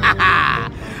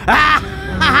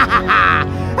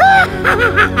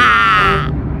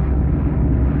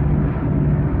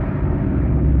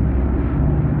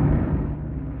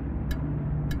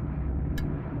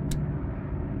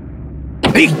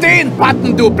 Nicht den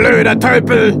Button, du blöder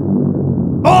Tölpel!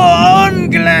 Oh,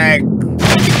 Unglück!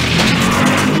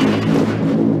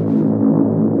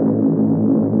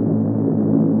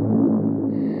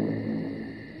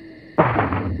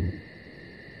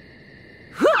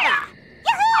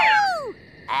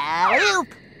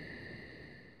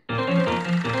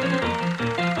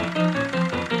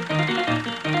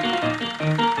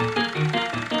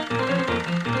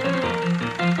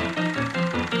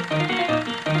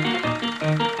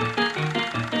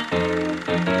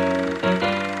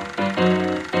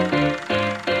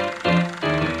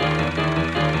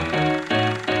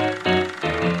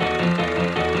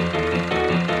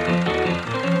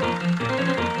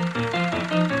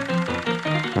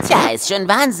 Tja, ist schon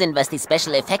Wahnsinn, was die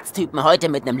Special Effects Typen heute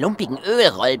mit einem lumpigen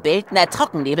Ölrollbild, einer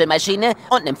Trockennebelmaschine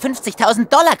und einem 50.000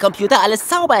 $ Computer alles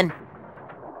zaubern.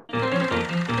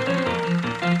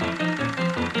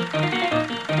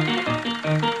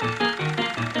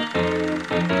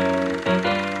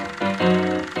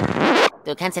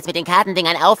 Du kannst jetzt mit den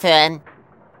Kartendingern aufhören.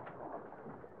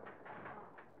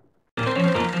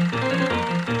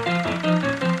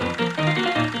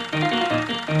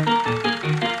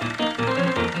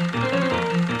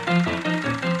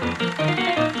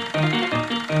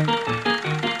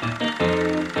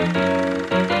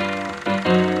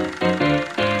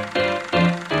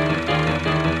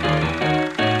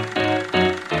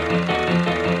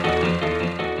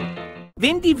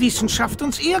 Wenn die Wissenschaft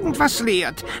uns irgendwas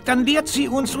lehrt, dann lehrt sie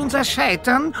uns unser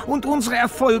Scheitern und unsere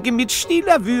Erfolge mit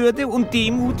stiller Würde und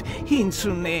Demut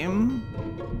hinzunehmen.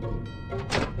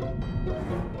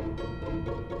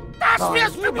 Das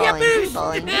wirst du mir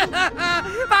büßen!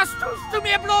 Was tust du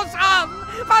mir bloß an?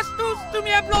 Was tust du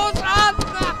mir bloß an?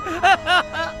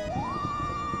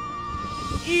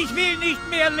 Ich will nicht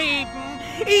mehr leben!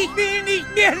 Ich will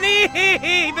nicht mehr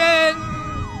leben!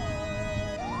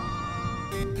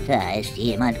 Da ist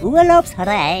jemand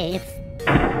urlaubsreif.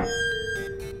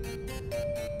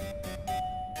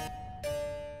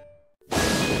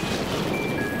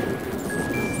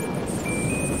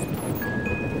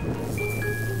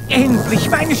 Endlich,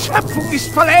 meine Schöpfung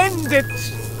ist vollendet.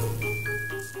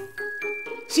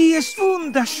 Sie ist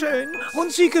wunderschön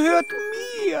und sie gehört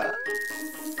mir.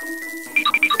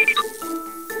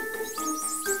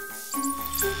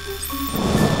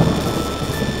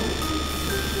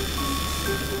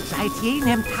 Seit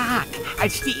jenem Tag,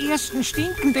 als die ersten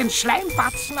stinkenden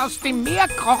Schleimbatzen aus dem Meer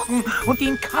krochen und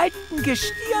den kalten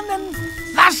Gestirnen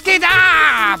 "Was geht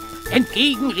ab?"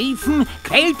 entgegenriefen,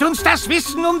 quält uns das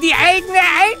Wissen um die eigene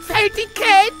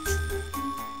Einfältigkeit.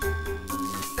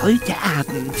 Heute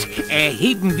Abend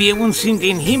erheben wir uns in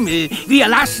den Himmel, wir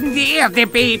lassen die Erde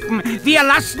beben, wir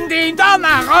lassen den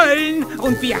Donner rollen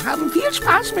und wir haben viel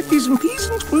Spaß mit diesem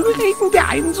fiesen Sprühregen, der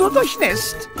einen so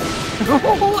durchnässt.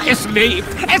 Oh, es lebt,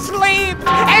 es lebt,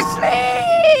 es lebt!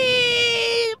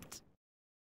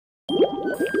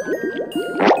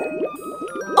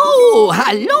 Oh,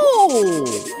 hallo!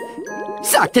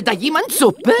 Sagte da jemand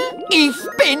Suppe? Ich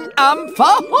bin am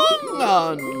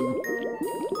Verhungern!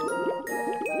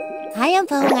 Hi am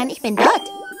Verhungern, ich bin Dot.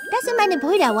 Das sind meine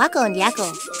Brüder Wacko und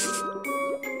Jacko.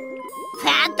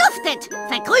 Verduftet,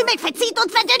 verkrümelt, verzieht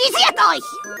und verdünnisiert euch!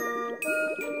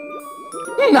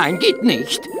 Nein, geht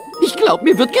nicht. Ich glaube,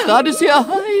 mir wird gerade sehr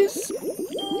heiß.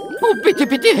 Oh, bitte,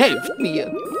 bitte helft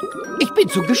mir. Ich bin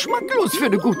zu geschmacklos für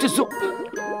eine gute Suppe.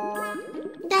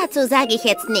 Dazu sage ich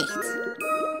jetzt nichts.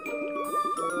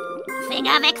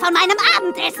 Finger weg von meinem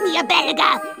Abendessen, ihr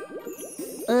Belger!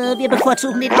 Wir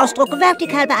bevorzugen den Ausdruck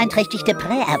vertikal beeinträchtigte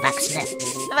Präerwachsene.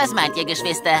 Was meint ihr,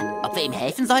 Geschwister? Ob wir ihm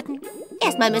helfen sollten?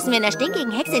 Erstmal müssen wir einer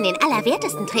stinkigen Hexe in den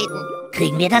Allerwertesten treten.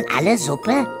 Kriegen wir dann alle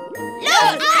Suppe?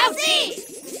 Los, auf sie!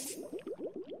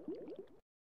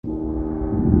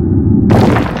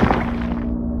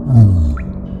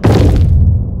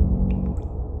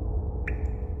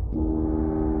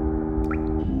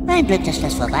 Mein Glück, dass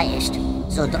das vorbei ist.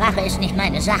 So ein Drache ist nicht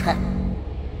meine Sache.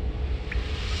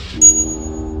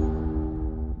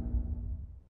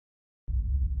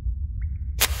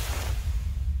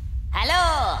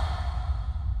 Hallo!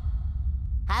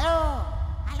 Hallo!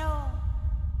 Hallo!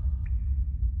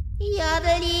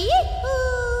 Jodeli,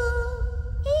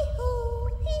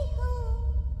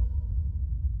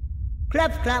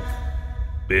 Klopf, klopf.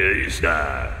 Wer ist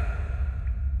da?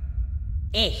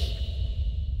 Ich.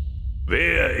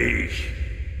 Wer ich?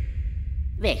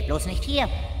 Wär ich bloß nicht hier.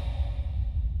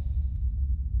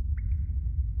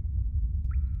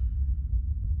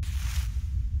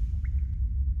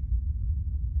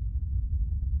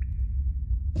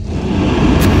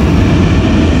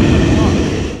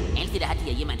 Entweder hat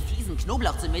hier jemand fiesen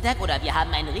Knoblauch zum Mittag oder wir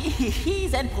haben ein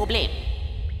riesen Problem.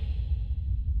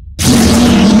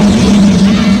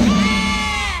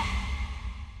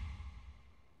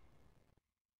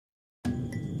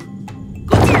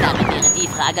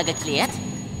 Frage geklärt?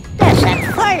 Das hat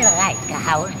voll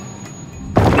reingehauen.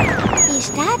 Die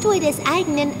Statue des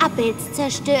eigenen Abbilds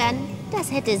zerstören.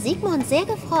 Das hätte Sigmund sehr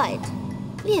gefreut.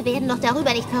 Wir werden doch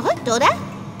darüber nicht verrückt, oder?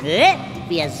 Nö,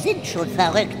 wir sind schon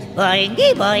verrückt.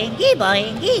 Boingi, boingi,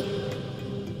 boingi.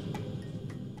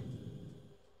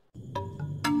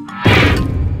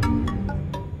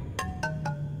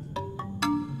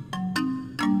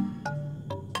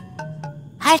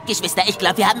 Halt, Geschwister, ich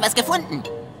glaube, wir haben was gefunden.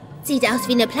 Sieht aus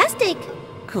wie eine Plastik.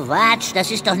 Quatsch,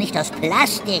 das ist doch nicht aus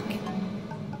Plastik.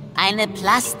 Eine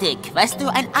Plastik, weißt du,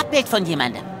 ein Abbild von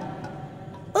jemandem.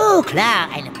 Oh klar,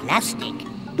 eine Plastik.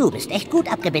 Du bist echt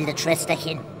gut abgebildet,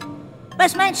 Schwesterchen.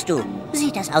 Was meinst du?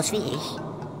 Sieht das aus wie ich?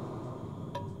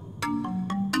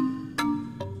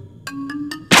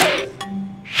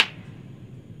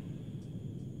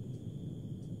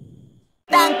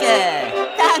 Danke,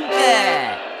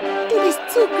 danke. Du bist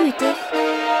zu gütig.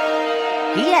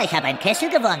 Hier, ich habe einen Kessel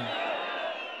gewonnen.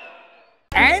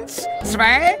 1,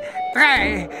 2,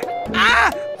 3.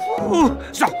 Ah!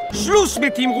 So, Schluss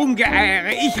mit dem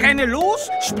Rumgeeiere. Ich renne los,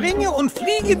 springe und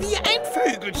fliege wie ein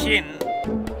Vögelchen.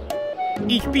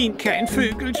 Ich bin kein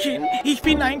Vögelchen. Ich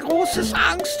bin ein großes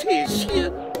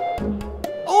Angsthäschen.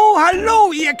 Oh,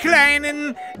 hallo, ihr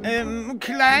kleinen...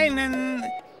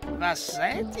 Was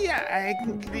seid ihr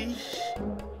eigentlich?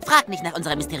 Frag nicht nach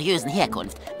unserer mysteriösen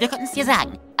Herkunft. Wir könnten es dir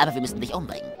sagen, aber wir müssen dich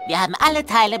umbringen. Wir haben alle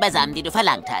Teile beisammen, die du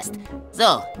verlangt hast.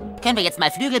 So, können wir jetzt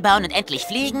mal Flügel bauen und endlich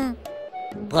fliegen?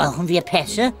 Brauchen wir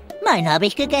Pässe? Meine habe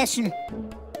ich gegessen.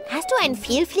 Hast du ein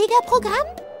Vielfliegerprogramm?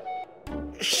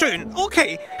 Schön,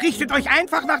 okay. Richtet euch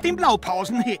einfach nach den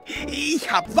Blaupausen.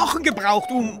 Ich habe Wochen gebraucht,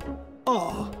 um...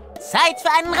 Oh. Zeit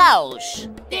für einen Rausch.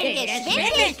 Den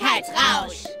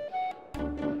Geschwindigkeitsrausch.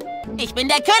 Ich bin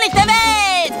der König der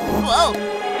Welt! Wow.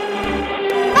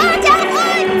 Warte auf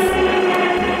uns!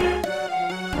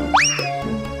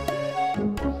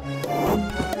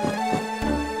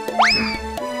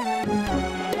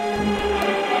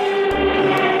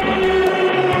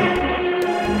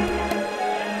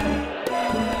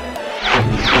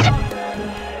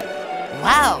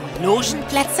 Wow,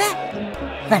 Logenplätze?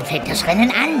 Wann fängt das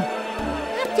Rennen an?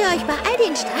 Habt ihr euch bei all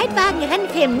den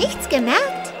Streitwagen-Rennfilmen nichts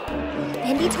gemerkt?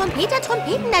 Wenn die Trompeter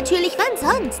trompeten, natürlich, wann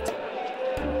sonst?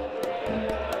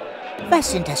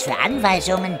 Was sind das für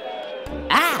Anweisungen?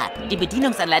 Ah, die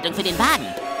Bedienungsanleitung für den Wagen.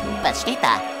 Was steht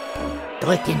da?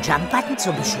 Drückt den Jump-Button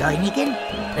zum Beschleunigen.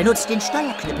 Benutzt den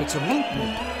Steuerknüppel zum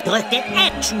Lenken. Drückt den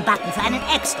Action-Button für einen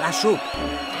Extraschub.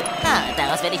 Ah,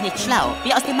 daraus werde ich nicht schlau.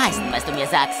 Wie aus dem meisten, was du mir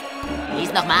sagst.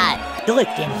 Lies nochmal.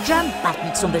 Drückt den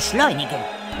Jump-Button zum Beschleunigen.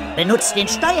 Benutzt den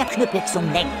Steuerknüppel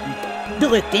zum Lenken.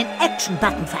 Drückt den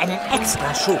Action-Button für einen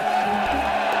Extraschub.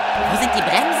 Wo sind die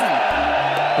Bremsen?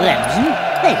 Bremsen?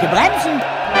 Welche Bremsen?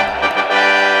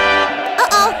 Oh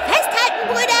oh, festhalten,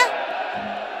 Brüder!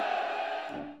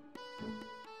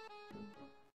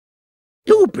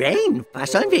 Du, Brain,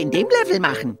 was sollen wir in dem Level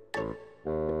machen?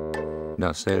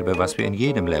 Dasselbe, was wir in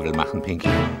jedem Level machen, Pinky.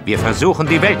 Wir versuchen,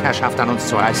 die Weltherrschaft an uns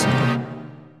zu reißen.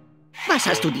 Was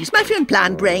hast du diesmal für einen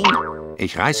Plan, Brain?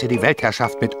 Ich reiße die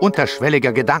Weltherrschaft mit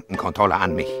unterschwelliger Gedankenkontrolle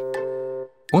an mich.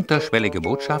 Unterschwellige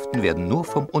Botschaften werden nur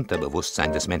vom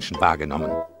Unterbewusstsein des Menschen wahrgenommen.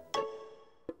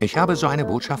 Ich habe so eine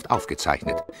Botschaft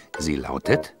aufgezeichnet. Sie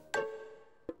lautet: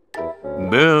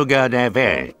 Bürger der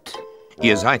Welt,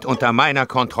 ihr seid unter meiner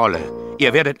Kontrolle.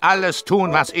 Ihr werdet alles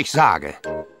tun, was ich sage.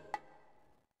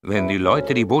 Wenn die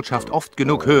Leute die Botschaft oft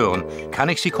genug hören, kann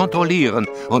ich sie kontrollieren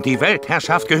und die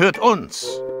Weltherrschaft gehört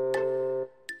uns.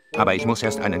 Aber ich muss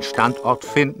erst einen Standort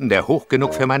finden, der hoch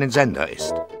genug für meinen Sender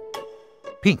ist.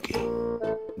 Pinky,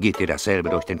 geht dir dasselbe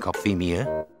durch den Kopf wie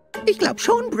mir? Ich glaube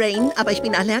schon, Brain, aber ich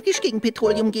bin allergisch gegen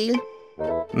Petroleumgel.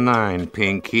 Nein,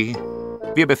 Pinky.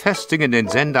 Wir befestigen den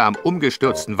Sender am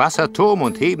umgestürzten Wasserturm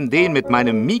und heben den mit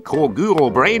meinem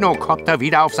Mikro-Gyro-Brainocopter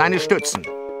wieder auf seine Stützen.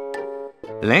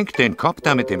 Lenkt den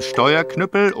Copter mit dem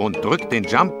Steuerknüppel und drückt den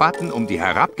Jump-Button, um die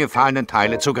herabgefallenen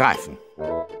Teile zu greifen.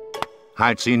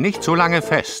 Halt sie nicht zu lange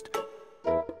fest.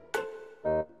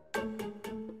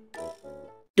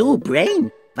 Du,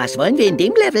 Brain, was wollen wir in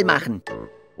dem Level machen?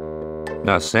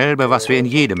 Dasselbe, was wir in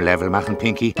jedem Level machen,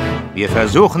 Pinky. Wir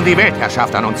versuchen, die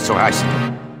Weltherrschaft an uns zu reißen.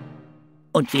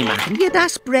 Und wie machen wir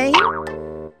das, Brain?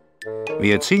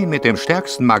 Wir ziehen mit dem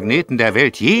stärksten Magneten der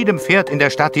Welt jedem Pferd in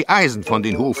der Stadt die Eisen von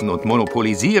den Hufen und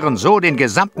monopolisieren so den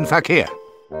gesamten Verkehr.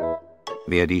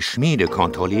 Wer die Schmiede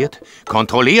kontrolliert,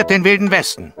 kontrolliert den Wilden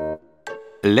Westen.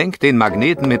 Lenk den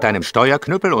Magneten mit deinem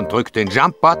Steuerknüppel und drück den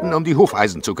Jump-Button, um die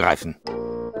Hufeisen zu greifen.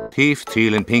 Tief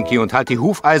zielen, Pinky, und halt die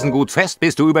Hufeisen gut fest,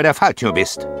 bis du über der Falltür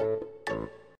bist.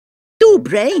 Du,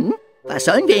 Brain, was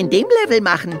sollen wir in dem Level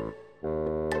machen?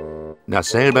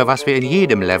 Dasselbe, was wir in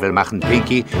jedem Level machen,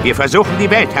 Pinky. Wir versuchen, die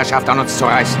Weltherrschaft an uns zu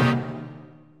reißen.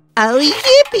 Oh,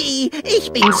 yippie!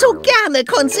 Ich bin so gerne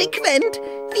konsequent.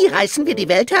 Wie reißen wir die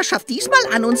Weltherrschaft diesmal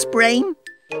an uns, Brain?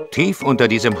 Tief unter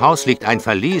diesem Haus liegt ein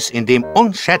Verlies, in dem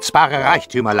unschätzbare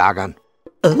Reichtümer lagern.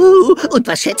 Oh, und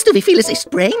was schätzt du, wie viel es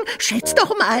ist, Brain? Schätz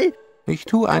doch mal. Ich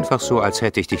tue einfach so, als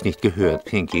hätte ich dich nicht gehört,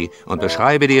 Pinky, und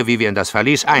beschreibe dir, wie wir in das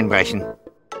Verlies einbrechen.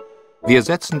 Wir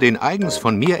setzen den eigens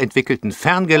von mir entwickelten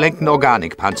ferngelenkten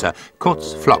Organikpanzer,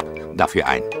 kurz Flop, dafür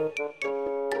ein.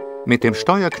 Mit dem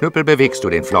Steuerknüppel bewegst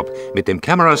du den Flop, mit dem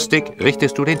Camera-Stick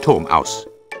richtest du den Turm aus.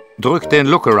 Drück den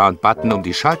Look-Around-Button, um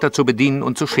die Schalter zu bedienen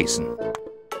und zu schießen.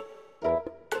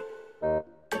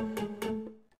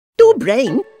 Du,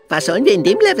 Brain, was sollen wir in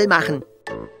dem Level machen?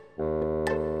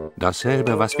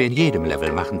 Dasselbe, was wir in jedem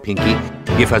Level machen, Pinky.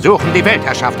 Wir versuchen, die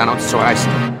Weltherrschaft an uns zu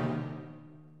reißen.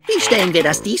 Wie stellen wir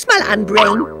das diesmal an,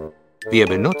 Brain? Wir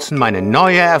benutzen meine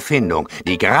neue Erfindung,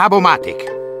 die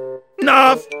Grabomatik.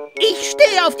 Nov, ich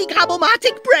stehe auf die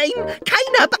Grabomatik, Brain.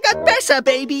 Keiner baggert besser,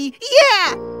 Baby.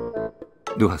 Yeah!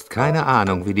 Du hast keine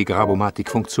Ahnung, wie die Grabomatik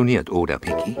funktioniert, oder,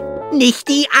 Pinky? Nicht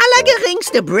die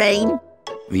allergeringste, Brain.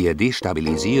 Wir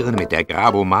destabilisieren mit der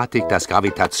Grabomatik das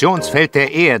Gravitationsfeld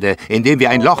der Erde, indem wir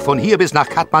ein Loch von hier bis nach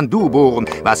Kathmandu bohren,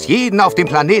 was jeden auf dem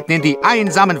Planeten in die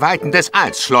einsamen Weiten des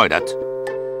Alls schleudert.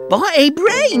 Boah, ey,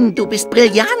 Brain, du bist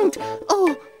brillant.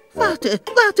 Oh, warte.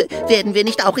 Werden wir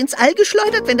nicht auch ins All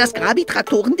geschleudert, wenn das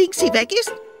Gravitraktorendings hier weg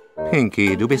ist?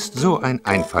 Pinky, du bist so ein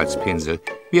Einfallspinsel.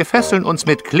 Wir fesseln uns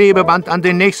mit Klebeband an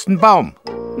den nächsten Baum.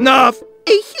 Nov,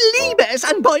 ich liebe es,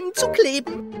 an Bäumen zu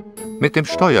kleben. Mit dem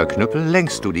Steuerknüppel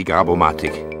lenkst du die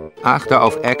Grabomatik. Achte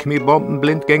auf Acme-Bomben,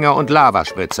 Blindgänger und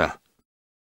Lavaspritzer.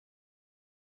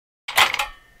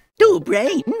 Du,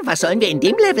 Brain, was sollen wir in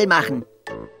dem Level machen?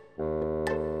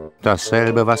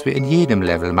 Dasselbe, was wir in jedem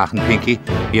Level machen, Pinky.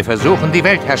 Wir versuchen, die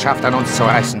Weltherrschaft an uns zu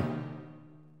reißen.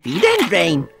 Wie denn,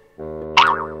 Brain?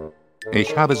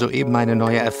 Ich habe soeben eine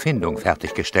neue Erfindung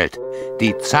fertiggestellt.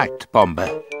 Die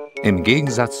Zeitbombe. Im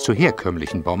Gegensatz zu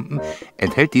herkömmlichen Bomben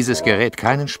enthält dieses Gerät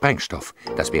keinen Sprengstoff.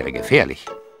 Das wäre gefährlich.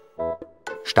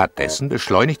 Stattdessen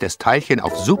beschleunigt es Teilchen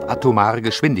auf subatomare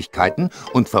Geschwindigkeiten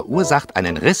und verursacht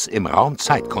einen Riss im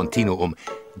Raum-Zeit-Kontinuum.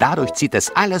 Dadurch zieht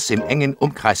es alles im engen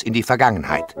Umkreis in die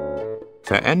Vergangenheit.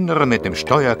 Verändere mit dem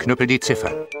Steuerknüppel die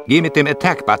Ziffern. Geh mit dem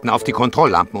Attack-Button auf die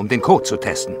Kontrolllampen, um den Code zu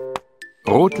testen.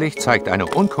 Rotlicht zeigt eine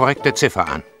unkorrekte Ziffer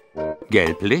an.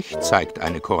 Gelblicht zeigt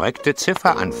eine korrekte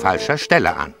Ziffer an falscher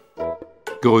Stelle an.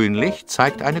 Grünlicht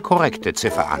zeigt eine korrekte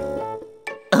Ziffer an.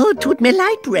 Oh, tut mir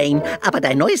leid, Brain, aber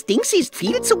dein neues Dings ist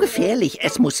viel zu gefährlich.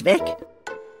 Es muss weg.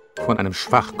 Von einem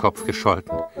Schwachkopf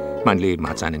gescholten. Mein Leben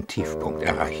hat seinen Tiefpunkt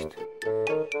erreicht.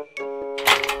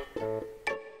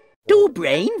 Du,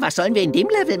 Brain, was sollen wir in dem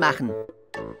Level machen?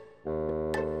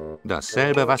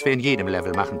 Dasselbe, was wir in jedem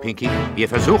Level machen, Pinky. Wir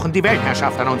versuchen, die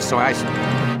Weltherrschaft an uns zu reißen.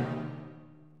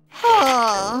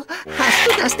 Oh, hast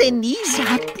du das denn nie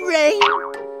satt, Brain?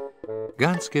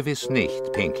 Ganz gewiss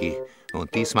nicht, Pinky.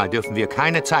 Und diesmal dürfen wir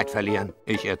keine Zeit verlieren.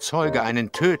 Ich erzeuge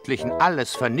einen tödlichen,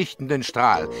 alles vernichtenden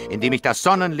Strahl, indem ich das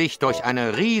Sonnenlicht durch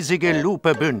eine riesige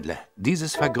Lupe bündle.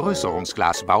 Dieses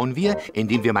Vergrößerungsglas bauen wir,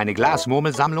 indem wir meine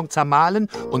Glasmurmelsammlung zermahlen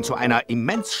und zu einer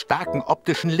immens starken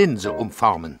optischen Linse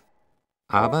umformen.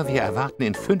 Aber wir erwarten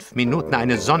in 5 Minuten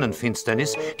eine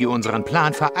Sonnenfinsternis, die unseren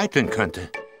Plan vereiteln könnte.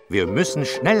 Wir müssen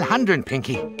schnell handeln,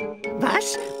 Pinky.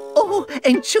 Was? Oh,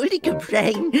 entschuldige,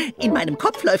 Brain. In meinem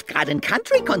Kopf läuft gerade ein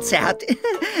Country-Konzert.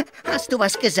 Hast du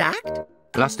was gesagt?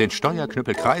 Lass den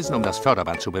Steuerknüppel kreisen, um das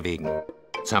Förderband zu bewegen.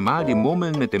 Zermahl die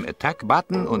Murmeln mit dem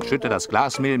Attack-Button und schütte das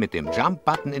Glasmehl mit dem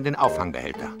Jump-Button in den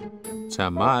Auffangbehälter.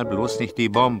 Zermahl bloß nicht die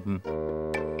Bomben.